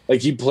to like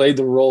he played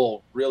the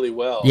role really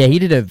well. Yeah, he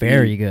did it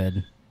very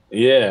good.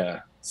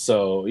 Yeah.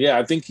 So yeah,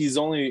 I think he's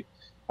only.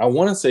 I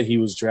want to say he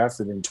was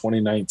drafted in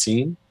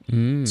 2019.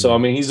 So I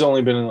mean, he's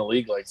only been in the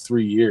league like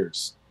 3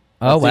 years.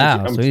 Oh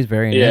wow! So he's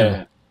very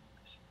new.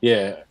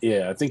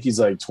 Yeah. I think he's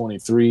like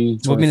 23.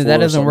 Well, I mean, if that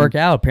doesn't work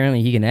out,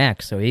 apparently he can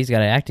act. So he's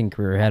got an acting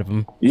career ahead of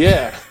him.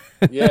 Yeah.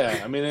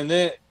 I mean, and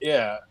then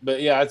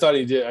but yeah, I thought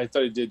he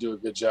did do a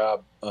good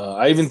job.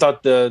 I even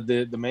thought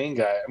the main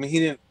guy. I mean, he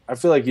didn't. I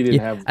feel like he didn't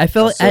have. I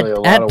felt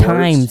at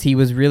times he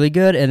was really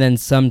good, and then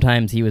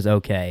sometimes he was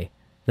okay.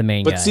 The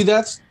main guy. But see,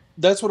 that's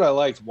what I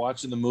liked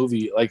watching the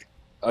movie. Like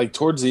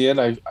towards the end,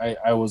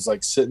 I was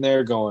like sitting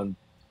there going,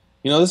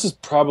 you know, this is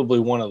probably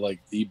one of like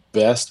the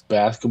best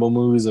basketball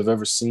movies I've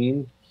ever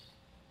seen,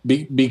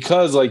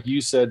 because like you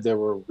said, there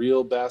were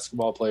real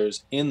basketball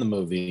players in the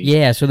movie.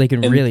 Yeah, so they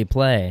could really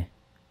play.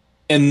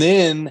 And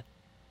then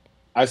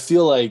I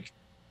feel like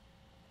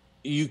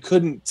you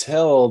couldn't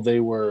tell they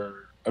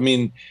were. I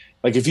mean,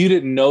 like if you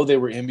didn't know they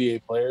were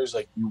NBA players,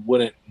 like you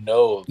wouldn't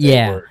know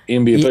they were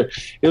NBA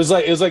players. It was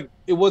like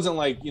it wasn't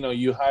like, you know,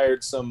 you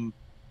hired some,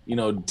 you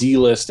know,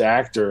 D-list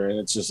actor and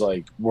it's just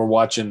like we're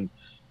watching,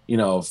 you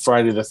know,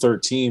 Friday the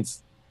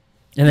 13th.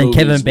 And then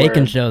Kevin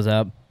Bacon shows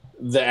up.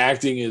 The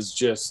acting is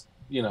just,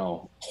 you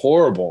know,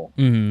 horrible.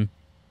 Mm-hmm.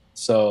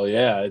 So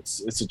yeah,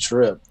 it's a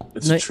trip.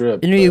 It's a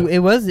trip. It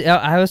was.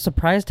 I was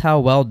surprised how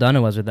well done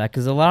it was with that,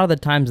 because a lot of the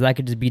times that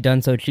could just be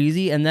done so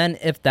cheesy, and then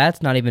if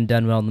that's not even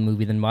done well in the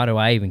movie, then why do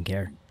I even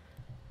care?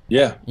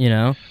 Yeah, you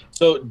know.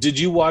 So did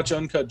you watch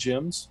Uncut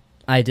Gems?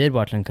 I did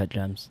watch Uncut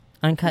Gems.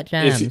 Uncut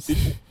Gems.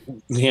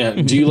 Yeah.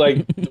 Do you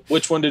like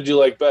which one did you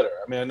like better?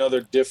 I mean, I know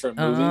they're different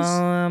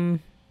movies.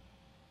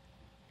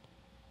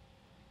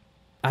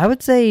 I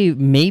would say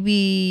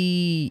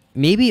maybe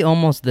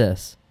almost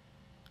this.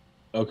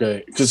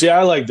 Okay, because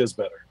I like this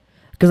better.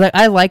 Because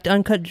I liked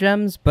Uncut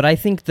Gems, but I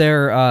think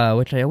they're,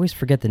 which I always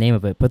forget the name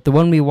of it, but the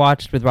one we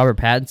watched with Robert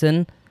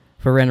Pattinson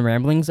for Random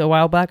Ramblings a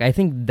while back, I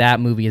think that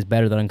movie is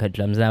better than Uncut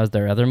Gems. That was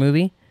their other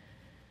movie.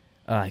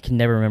 I can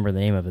never remember the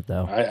name of it,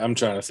 though. I'm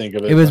trying to think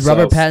of it. It was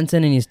Robert Pattinson,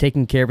 and he's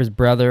taking care of his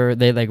brother.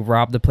 They, like,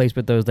 robbed the place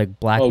with those, like,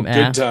 black...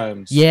 Good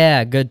Times.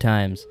 Yeah, Good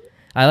Times.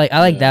 I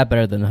like that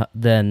better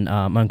than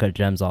Uncut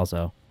Gems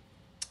also.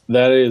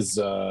 That was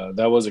a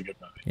good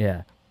movie.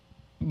 Yeah.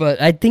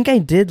 But I think I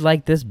did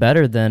like this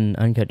better than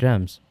Uncut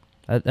Gems.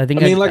 I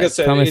think I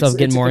found myself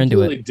getting more into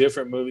it. It's a completely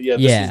different movie. Yeah,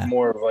 this is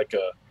more of like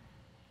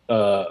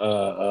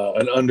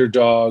an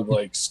underdog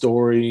like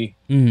story.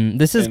 Mm-hmm.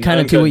 This is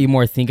kind of too what you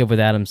more think of with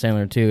Adam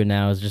Sandler too.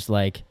 Now is just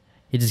like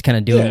he's just kind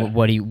of doing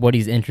what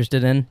he's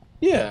interested in.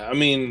 Yeah, I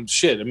mean,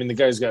 shit. I mean, the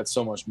guy's got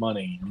so much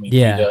money. I mean,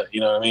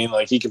 you know what I mean?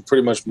 Like, he can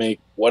pretty much make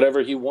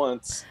whatever he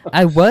wants.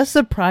 I was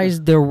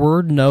surprised there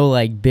were no,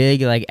 like,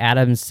 big, like,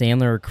 Adam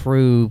Sandler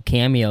crew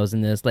cameos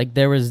in this. Like,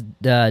 there was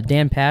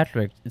Dan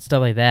Patrick and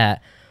stuff like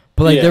that.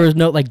 But, like, there was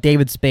no, like,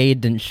 David Spade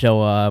didn't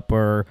show up,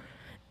 or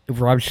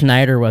Rob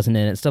Schneider wasn't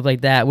in it, stuff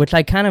like that, which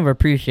I kind of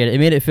appreciated. It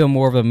made it feel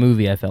more of a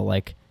movie, I felt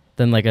like,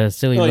 than, like, a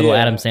silly little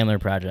Adam Sandler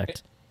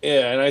project.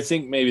 Yeah, and I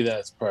think maybe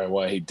that's probably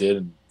why he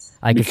did.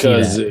 I could see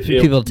that.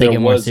 People take it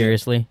more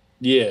seriously.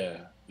 Yeah.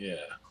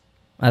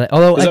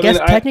 Although I guess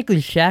technically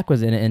Shaq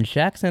was in it, and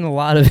Shaq's in a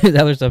lot of his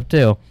other stuff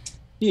too.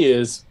 He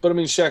is, but I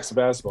mean Shaq's a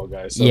basketball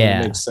guy, so it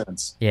makes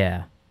sense.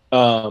 Yeah.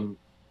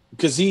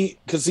 Because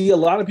a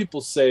lot of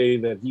people say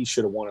that he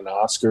should have won an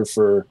Oscar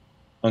for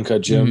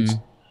Uncut Gems.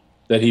 Mm-hmm.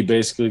 That he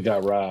basically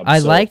got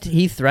robbed.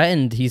 He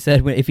threatened. He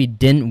said if he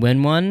didn't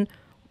win one,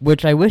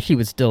 which I wish he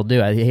would still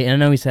do. I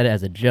know he said it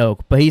as a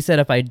joke, but he said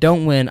if I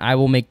don't win, I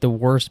will make the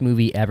worst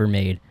movie ever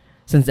made.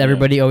 Since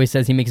everybody always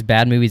says he makes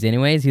bad movies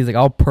anyways, he's like,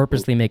 I'll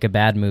purposely make a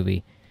bad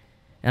movie.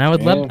 And I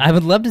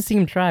would love to see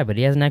him try, but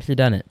he hasn't actually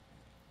done it.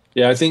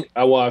 Yeah, I think.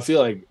 Well, I feel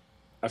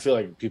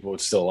like people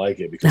would still like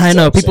it because I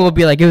know people would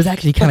be like, it was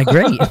actually kind of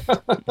great.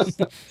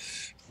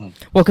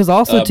 Well, because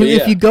also too,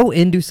 yeah. if you go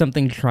into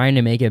something trying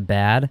to make it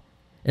bad,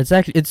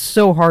 it's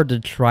so hard to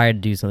try to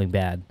do something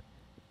bad.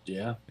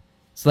 Yeah.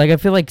 So like I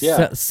feel like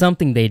Yeah.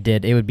 something they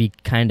did, it would be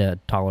kind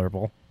of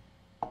tolerable.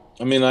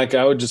 I mean, like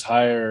I would just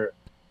hire,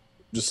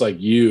 just like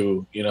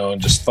you know,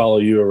 and just follow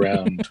you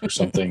around or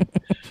something,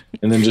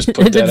 and then just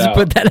put that out.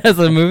 Put that as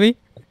a movie.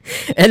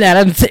 And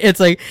Adam's, it's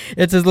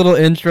his little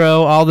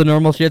intro, all the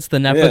normal shit's the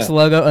Netflix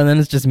logo, and then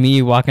it's just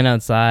me walking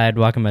outside,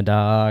 walking my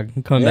dog,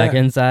 coming back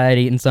inside,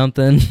 eating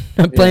something.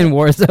 I'm playing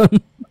Warzone.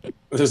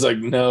 There's like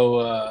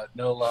no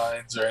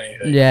lines or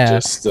anything. Yeah.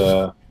 Just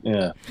Well,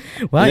 and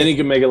then he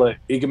can make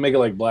it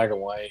like black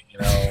and white, you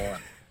know.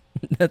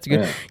 That's good.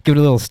 Yeah. Give it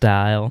a little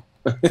style.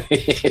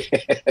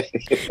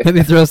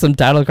 Maybe throw some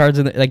title cards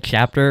in there, like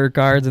chapter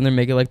cards, and then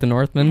make it like the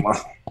Northman.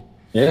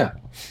 Yeah.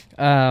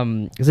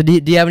 So do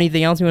you have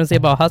anything else you want to say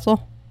about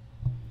Hustle?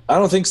 I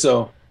don't think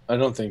so.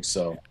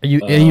 Are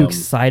you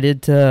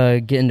excited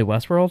to get into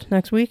Westworld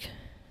next week?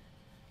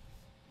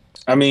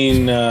 I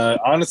mean,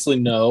 honestly,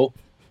 no.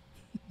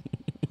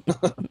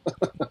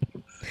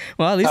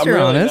 Well, at least you're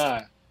really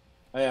honest.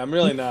 I'm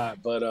really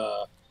not, but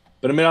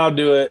I mean, I'll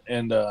do it,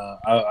 and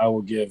I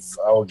will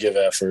give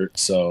effort.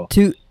 So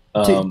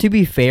to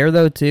be fair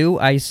though, too,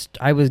 I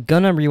was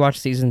gonna rewatch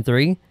season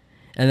 3.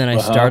 And then I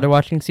started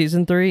watching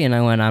season 3, and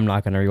I went, I'm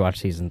not going to rewatch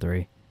season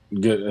 3.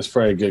 Good. That's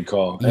probably a good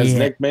call. Has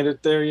Nick made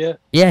it there yet?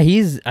 Yeah,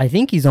 I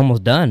think he's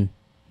almost done.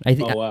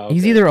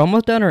 He's either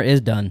almost done or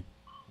is done.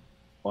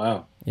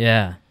 Wow.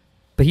 Yeah.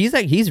 But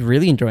he's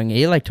really enjoying it.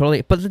 He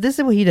totally. But this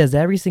is what he does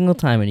every single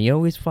time, and he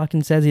always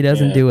fucking says he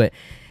doesn't do it.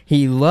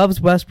 He loves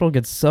Westworld,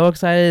 gets so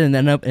excited, and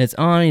then and it's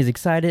on, he's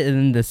excited, and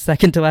then the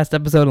second to last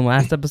episode and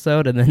last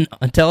episode, and then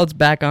until it's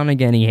back on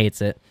again, he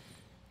hates it.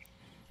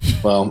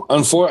 Well,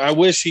 I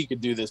wish he could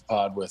do this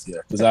pod with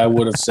you, because I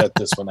would have set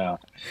this one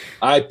out.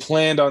 I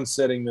planned on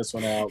setting this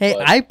one out.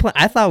 Hey, but,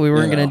 I thought we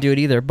weren't going to do it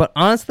either. But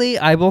honestly,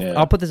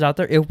 I'll put this out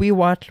there. If we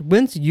watch,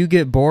 once you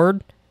get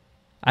bored,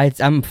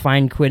 I'm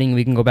fine quitting.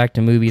 We can go back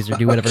to movies or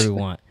do whatever we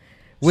want.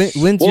 Once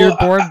you're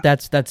bored,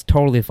 that's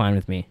totally fine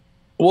with me.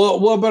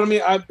 Well, but I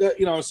mean, I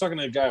was talking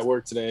to a guy at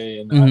work today,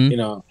 and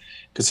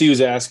because he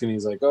was asking,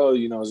 he's like, "Oh,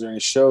 is there any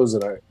shows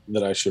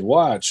that I should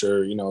watch,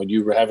 or do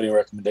you have any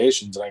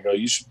recommendations?" And I go,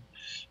 "You should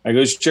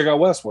check out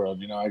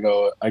Westworld." I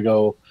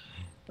go.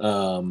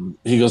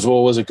 He goes,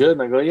 "Well, was it good?"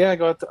 And I go, "Yeah."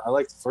 I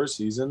like the first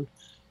season.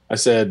 I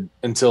said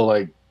until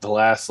like the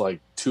last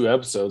 2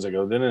 episodes. I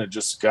go, then it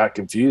just got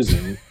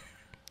confusing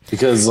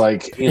because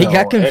it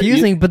got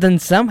confusing, but then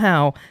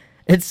somehow.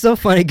 It's so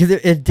funny because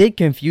it did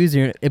confuse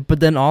you, but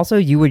then also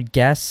you would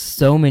guess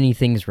so many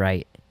things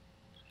right.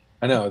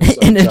 I know,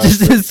 and it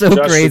just is so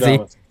crazy.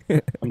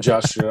 I'm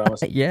Josh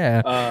Stradamus.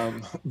 Yeah.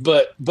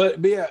 But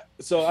yeah.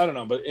 So I don't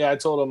know, but yeah, I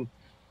told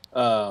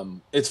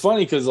him. It's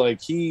funny because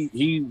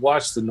he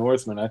watched The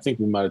Northman. I think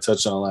we might have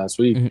touched on it last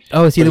week. Mm-hmm.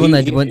 Oh, is he the one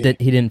that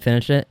he didn't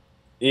finish it?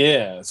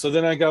 Yeah. So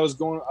then I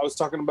was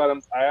talking about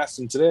him. I asked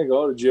him today. I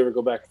go, "Oh, did you ever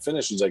go back and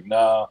finish?" He's like,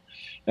 "No."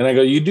 And I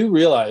go, "You do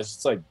realize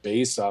it's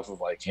based off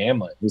of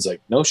Hamlet?" He's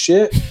like, "No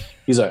shit."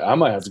 He's like, "I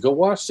might have to go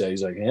watch that."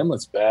 He's like,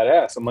 "Hamlet's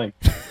badass." I'm like,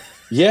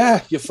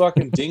 "Yeah, you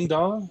fucking ding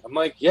dong." I'm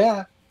like,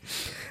 "Yeah."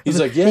 He's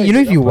like, "Yeah."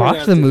 If you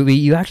watch the movie,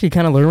 you actually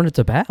kind of learn what it's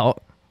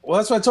about. Well,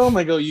 that's what I told him.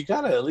 I go, "You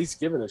gotta at least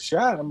give it a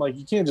shot." I'm like,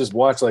 "You can't just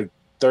watch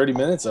 30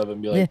 minutes of it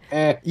and be like,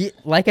 eh." Yeah,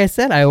 like I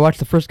said, I watched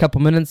the first couple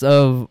minutes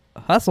of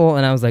Hustle,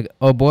 and I was like,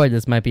 "Oh boy,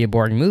 this might be a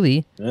boring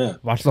movie." Yeah.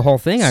 Watched the whole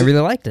thing. I really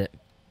liked it.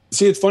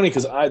 See, it's funny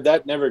because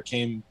that never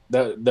came.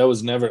 That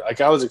was never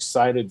I was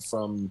excited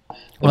from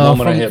the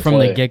moment I hit from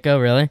play. The get go.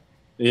 Really?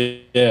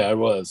 Yeah, I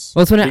was.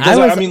 Well,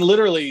 I mean,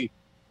 literally,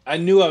 I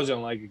knew I was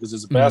gonna like it because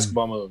it's a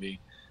basketball movie,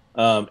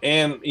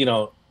 and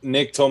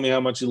Nick told me how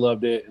much he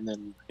loved it, and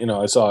then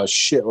I saw a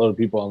shitload of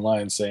people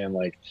online saying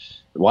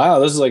 "Wow,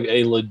 this is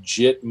a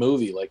legit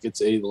movie.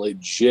 It's a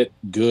legit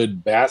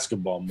good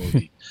basketball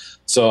movie."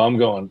 So I'm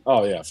going,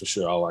 "Oh yeah, for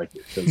sure, I'll like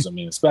it because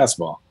it's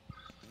basketball."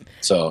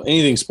 So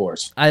anything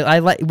sports. I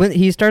like when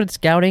he started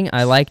scouting.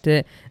 I liked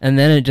it, and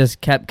then it just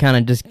kept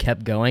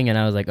going, and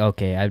I was like,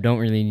 okay, I don't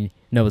really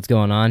know what's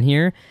going on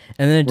here.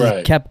 And then it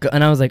just kept,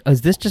 and I was like,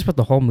 is this just what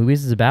the whole movie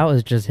is about?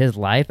 Is just his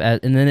life?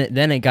 And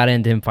then it got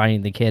into him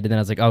finding the kid, and then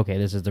I was like, okay,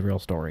 this is the real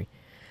story.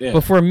 Yeah.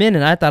 But for a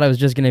minute, I thought it was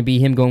just gonna be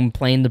him going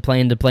plane to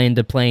plane to plane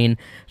to plane,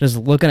 just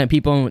looking at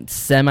people and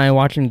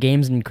semi-watching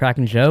games and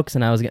cracking jokes,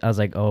 and I was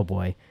like, oh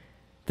boy,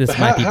 this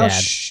might be bad.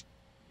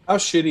 How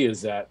shitty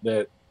is that?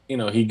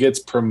 He gets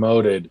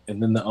promoted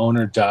and then the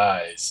owner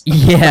dies.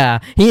 Yeah.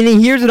 He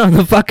hears it on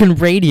the fucking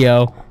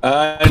radio.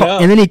 I know.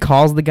 And then he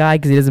calls the guy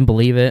because he doesn't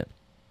believe it.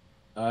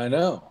 I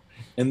know.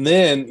 And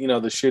then,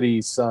 the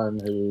shitty son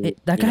who...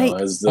 That guy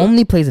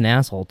only plays an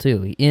asshole,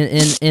 too.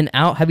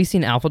 Have you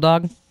seen Alpha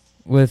Dog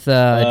with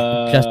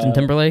Justin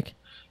Timberlake?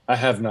 I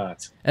have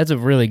not. That's a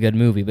really good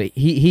movie, but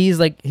he's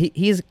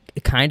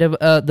kind of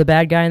the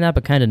bad guy in that,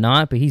 but kind of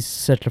not, but he's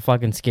such a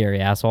fucking scary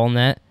asshole in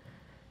that.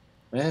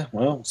 Yeah,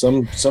 well,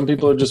 some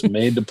people are just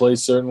made to play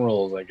certain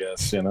roles, I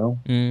guess,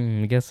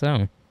 I guess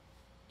so.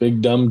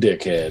 Big dumb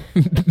dickhead.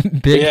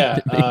 big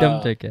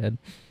dumb dickhead.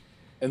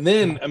 And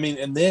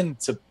then,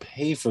 to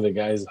pay for the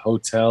guy's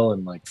hotel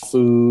and like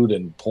food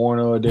and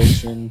porno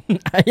addiction.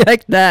 I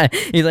like that.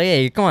 He's like,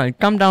 hey,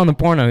 come down the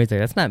porno. He's like,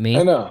 that's not me.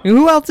 I know.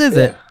 Who else is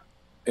it?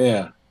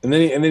 Yeah. And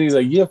then he's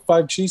like, you have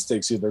 5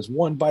 cheesesteaks here. There's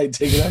 1 bite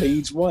taken out of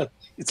each one.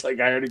 It's like,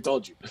 I already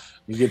told you.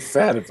 You get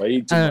fat if I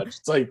eat too much.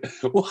 It's like,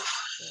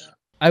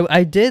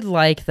 I did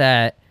like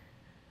that,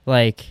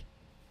 like,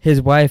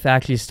 his wife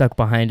actually stuck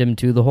behind him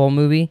too the whole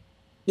movie.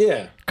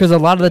 Yeah. Because a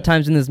lot of the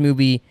times in this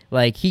movie,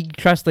 like, he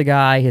trusts the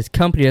guy, his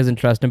company doesn't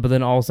trust him, but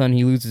then all of a sudden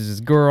he loses his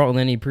girl, and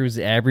then he proves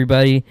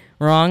everybody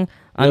wrong.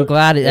 I'm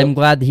glad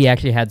that he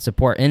actually had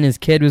support. And his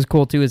kid was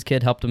cool too. His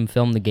kid helped him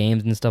film the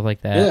games and stuff like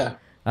that. Yeah.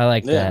 I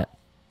like that.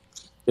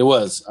 It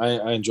was.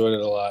 I enjoyed it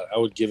a lot. I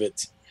would give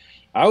it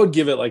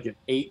like an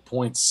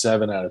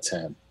 8.7 out of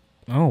 10.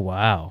 Oh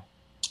wow.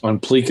 On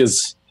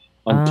Pleeka's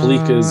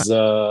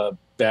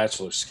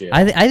Bachelor scale.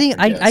 I think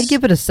I'd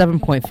give it a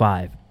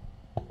 7.5.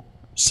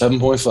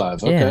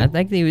 7.5. Okay. Yeah, I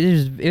think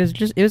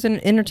it was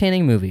an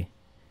entertaining movie.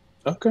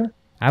 Okay.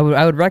 I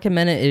would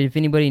recommend it if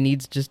anybody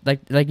needs just like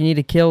you need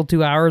to kill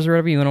 2 hours or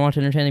whatever, you want to watch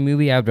an entertaining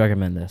movie, I would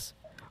recommend this.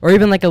 Or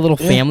even like a little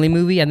family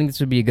movie. I think this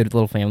would be a good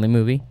little family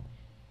movie.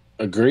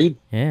 Agreed.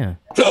 Yeah.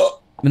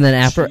 And then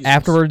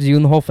afterwards, you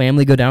and the whole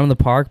family go down to the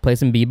park, play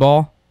some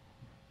b-ball.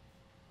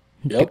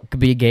 Yep. Could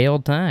be a gay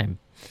old time.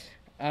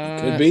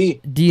 Could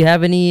be. Do you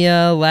have any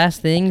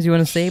last things you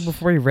want to say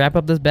before we wrap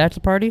up this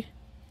bachelor party?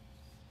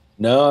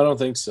 No, I don't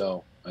think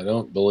so. I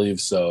don't believe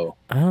so.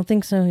 I don't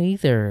think so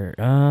either.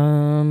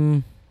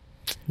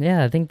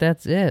 Yeah, I think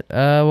that's it.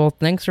 Well,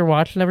 thanks for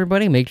watching,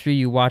 everybody. Make sure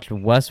you watch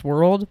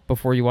Westworld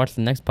before you watch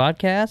the next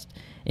podcast.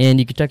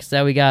 And you can check us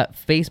out. We got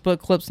Facebook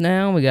clips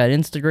now. We got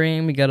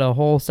Instagram. We got a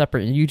whole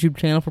separate YouTube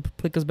channel for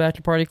Pleeka's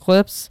Bachelor Party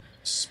clips.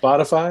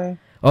 Spotify?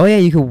 Oh, yeah,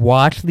 you can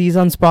watch these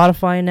on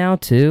Spotify now,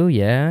 too.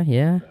 Yeah.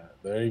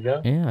 There you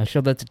go. Yeah, I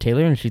showed that to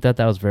Taylor, and she thought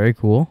that was very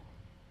cool.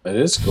 That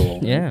is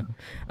cool. Yeah.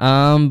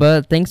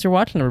 But thanks for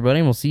watching, everybody,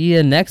 and we'll see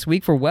you next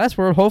week for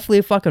Westworld. Hopefully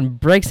it fucking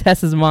breaks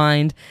Hess's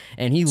mind,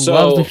 and he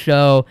loves the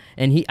show,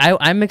 and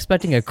I'm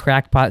expecting a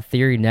crackpot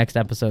theory next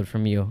episode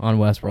from you on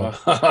Westworld.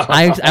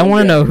 I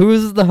want to know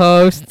who's the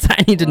hosts.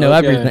 I need to know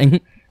everything.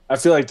 I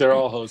feel like they're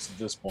all hosts at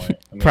this point.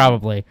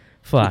 Probably.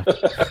 Fuck.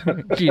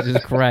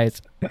 Jesus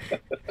Christ.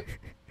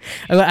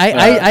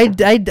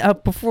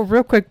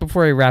 Real quick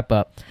before we wrap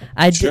up,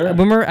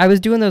 remember I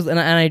was doing those, and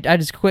I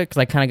just quit because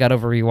I kind of got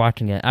over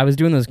rewatching it. I was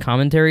doing those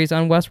commentaries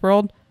on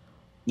Westworld.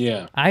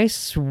 Yeah. I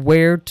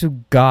swear to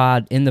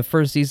God, in the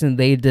first season,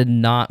 they did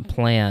not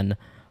plan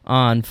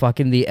on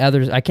fucking the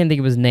others. I can't think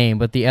of his name,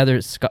 but the other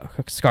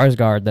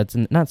Skarsgård that's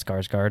in, not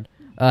Skarsgård,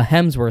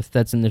 Hemsworth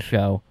that's in the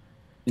show.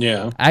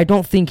 Yeah. I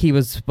don't think he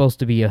was supposed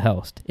to be a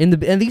host.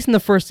 At least in the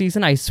first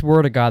season, I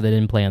swear to God they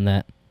didn't plan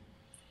that.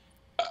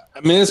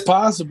 I mean, it's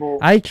possible.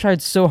 I tried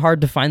so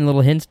hard to find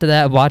little hints to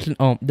that.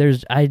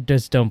 I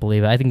just don't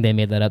believe it. I think they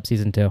made that up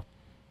season 2.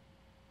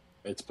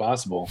 It's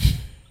possible.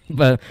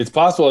 But it's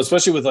possible,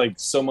 especially with like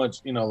so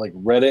much, like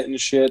Reddit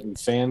and shit and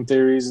fan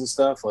theories and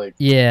stuff. Like,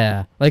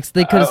 yeah, like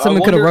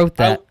someone could have wrote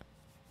that.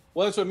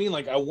 Well, that's what I mean.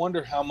 Like, I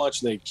wonder how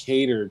much they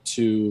cater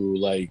to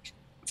like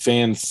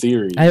fan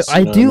theories.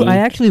 I do. I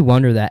actually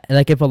wonder that.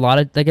 Like, if a lot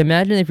of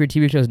imagine if your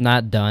TV show is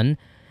not done,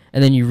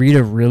 and then you read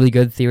a really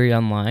good theory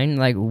online,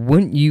 like,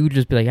 wouldn't you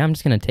just be like, I'm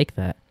just gonna take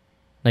that?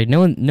 Like,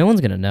 no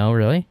one's gonna know,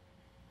 really.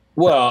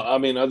 Well, I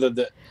mean, other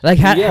than like,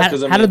 how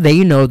do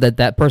they know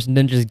that person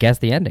didn't just guess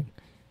the ending?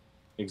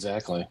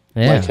 Exactly.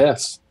 Yeah. Like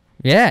Hess.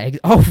 Yeah.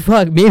 Oh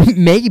fuck.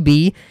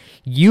 Maybe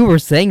you were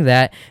saying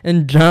that,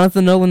 and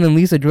Jonathan Nolan and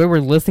Lisa Joy were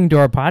listening to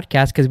our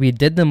podcast because we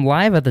did them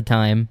live at the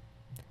time,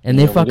 and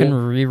they fucking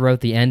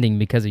rewrote the ending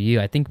because of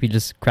you. I think we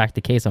just cracked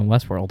the case on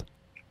Westworld.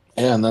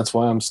 Yeah, and that's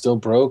why I'm still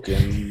broke,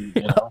 and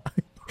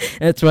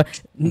that's why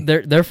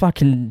they're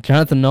fucking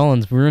Jonathan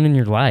Nolan's ruining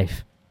your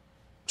life.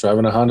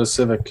 Driving a Honda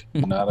Civic,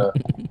 not a.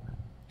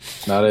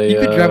 You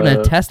could driving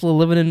a Tesla,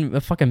 living in a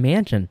fucking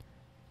mansion.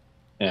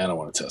 Yeah, I don't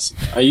want a Tesla.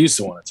 I used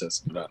to want a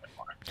Tesla, but not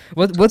anymore.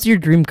 What's your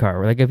dream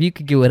car? Like, if you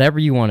could get whatever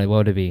you wanted, what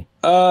would it be?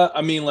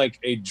 I mean, like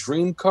a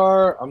dream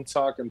car. I'm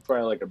talking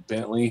probably like a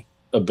Bentley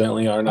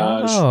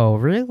Arnage. Oh,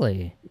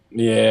 really?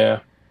 Yeah.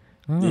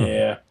 Oh.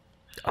 Yeah.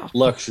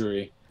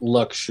 Luxury.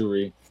 Oh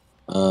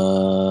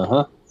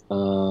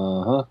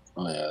yeah,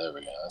 there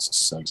we go. That's a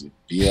sexy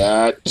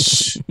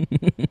bitch.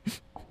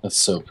 That's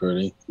so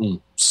pretty.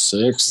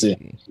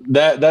 Sexy.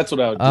 That's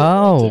what I would do.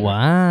 Oh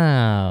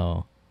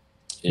wow.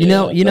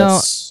 Yeah, you know,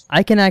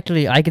 I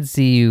could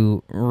see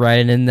you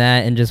riding in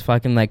that and just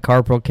fucking like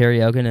carpool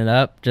karaokeing it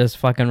up, just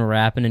fucking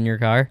rapping in your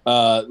car.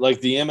 Like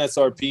the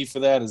MSRP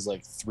for that is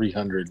like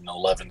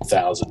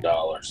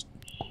 $311,000.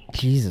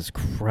 Jesus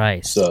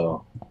Christ.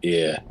 So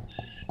yeah.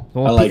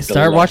 Well,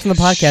 start watching the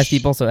podcast,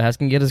 people, so Hess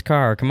can get his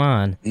car. Come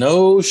on.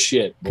 No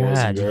shit, boys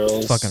God, and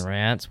girls. Fucking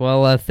rats.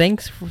 Well,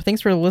 thanks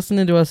for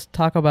listening to us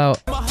talk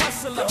about. I'm a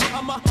hustler.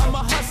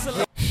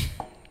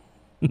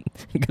 I'm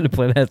gonna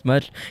play that as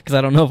much because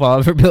I don't know if I'll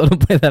ever be able to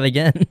play that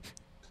again.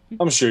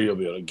 I'm sure you'll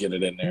be able to get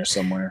it in there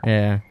somewhere.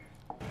 Yeah.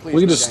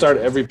 We can just start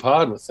every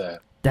pod with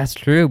that. That's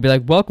true. Be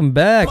like, welcome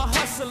back.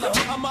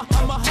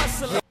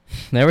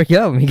 There we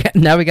go.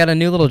 Now we got a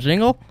new little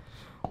jingle.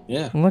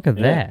 Yeah. Look at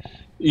that.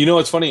 You know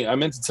what's funny? I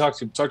meant to talk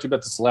to you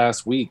about this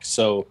last week.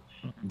 So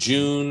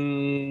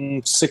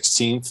June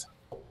 16th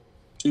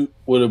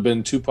would have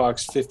been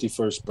Tupac's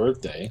 51st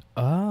birthday.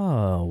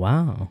 Oh,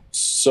 wow.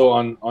 So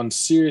on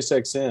Sirius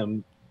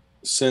XM,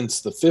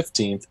 since the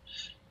 15th,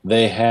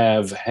 they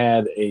have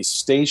had a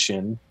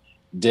station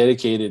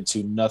dedicated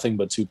to nothing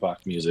but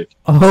Tupac music.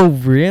 Oh,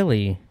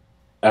 really?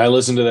 I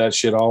listened to that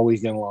shit all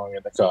weekend long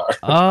in the car.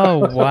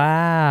 Oh,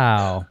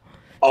 wow.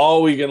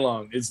 All weekend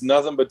long. It's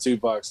nothing but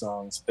Tupac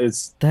songs.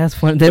 That's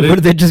fun. What do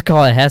they just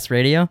call it? Hess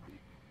Radio?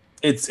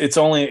 They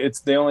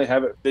only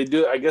have it. They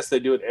do. I guess they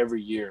do it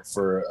every year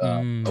for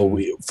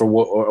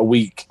a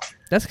week.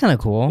 That's kind of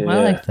cool. Yeah,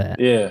 I like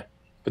that. Yeah,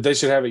 but they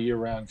should have it year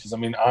round because I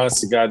mean,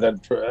 honest to God,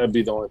 that'd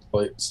be the only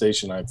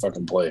station I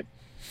fucking played.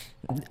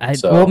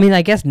 Well, I mean,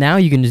 I guess now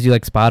you can just do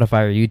like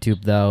Spotify or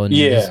YouTube though, and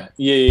yeah,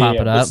 pop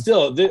it up. But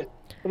still,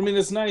 I mean,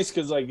 it's nice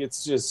because like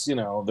it's just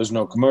there's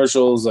no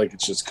commercials, like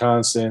it's just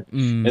constant,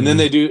 and then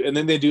they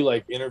do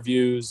like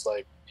interviews,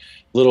 like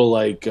little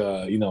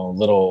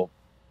little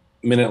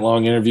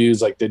minute-long interviews.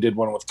 Like they did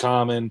one with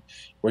Common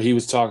where he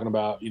was talking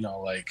about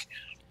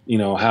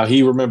how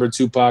he remembered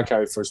Tupac, how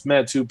he first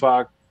met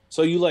Tupac.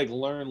 So you like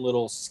learn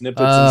little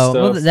snippets and stuff.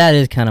 Well, that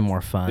is kind of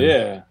more fun.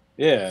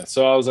 Yeah.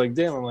 So I was like,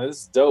 damn, I'm like,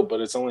 this is dope,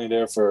 but it's only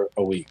there for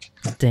a week.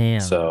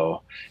 Damn.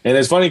 So, and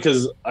it's funny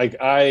because like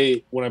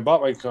when I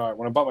bought my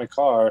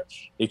car,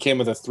 it came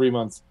with a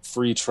 3-month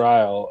free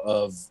trial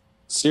of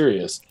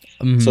Sirius.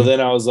 Mm-hmm. So then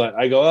I was like,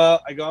 I'm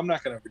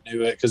not going to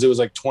renew it because it was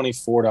like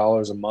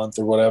 $24 a month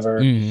or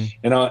whatever.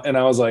 Mm-hmm. And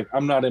I was like,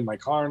 I'm not in my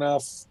car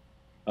enough.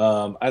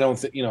 I don't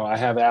think, I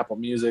have Apple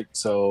Music.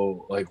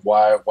 So like,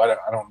 why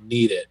I don't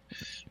need it.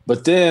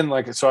 But then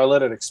so I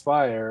let it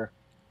expire.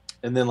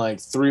 And then like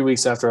 3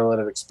 weeks after I let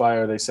it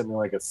expire, they sent me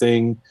like a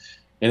thing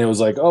and it was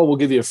like, oh, we'll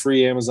give you a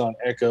free Amazon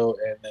Echo.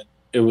 And then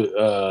it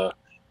was,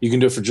 you can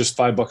do it for just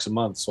 $5 a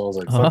month. So I was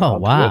like, oh,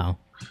 wow.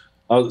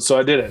 So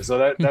I did it.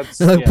 So that's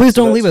like, please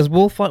don't leave us.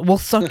 We'll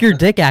suck your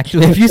dick.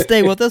 Actually, if you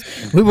stay with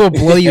us, we will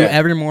blow you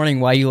every morning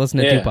while you listen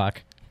to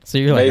Tupac. So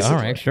you're like, basically.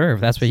 All right, sure,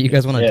 if that's what you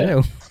guys want to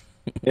do.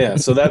 Yeah,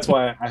 so that's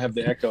why I have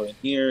the Echo in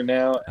here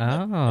now.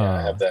 And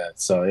I have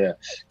that. So yeah,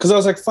 because I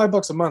was like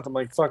 $5 a month. I'm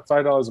like, fuck,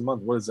 $5 a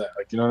month. What is that?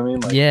 Like, you know what I mean?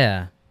 Like,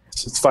 yeah,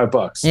 it's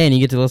 $5. Yeah, and you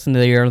get to listen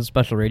to your own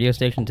special radio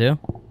station too.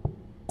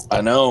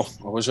 I know.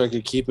 I wish I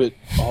could keep it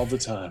all the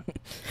time.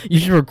 You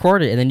should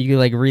record it and then you could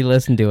like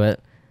re-listen to it.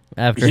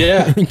 After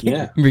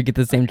we get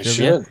the same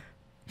trivia.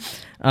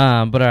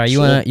 But all right, you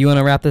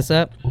wanna wrap this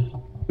up?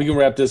 We can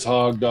wrap this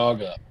hog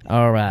dog up.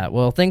 All right.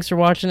 Well, thanks for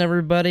watching,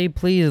 everybody.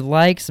 Please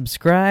like,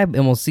 subscribe,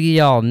 and we'll see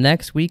y'all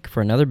next week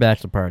for another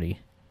bachelor party.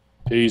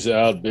 Peace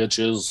out,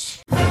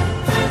 bitches.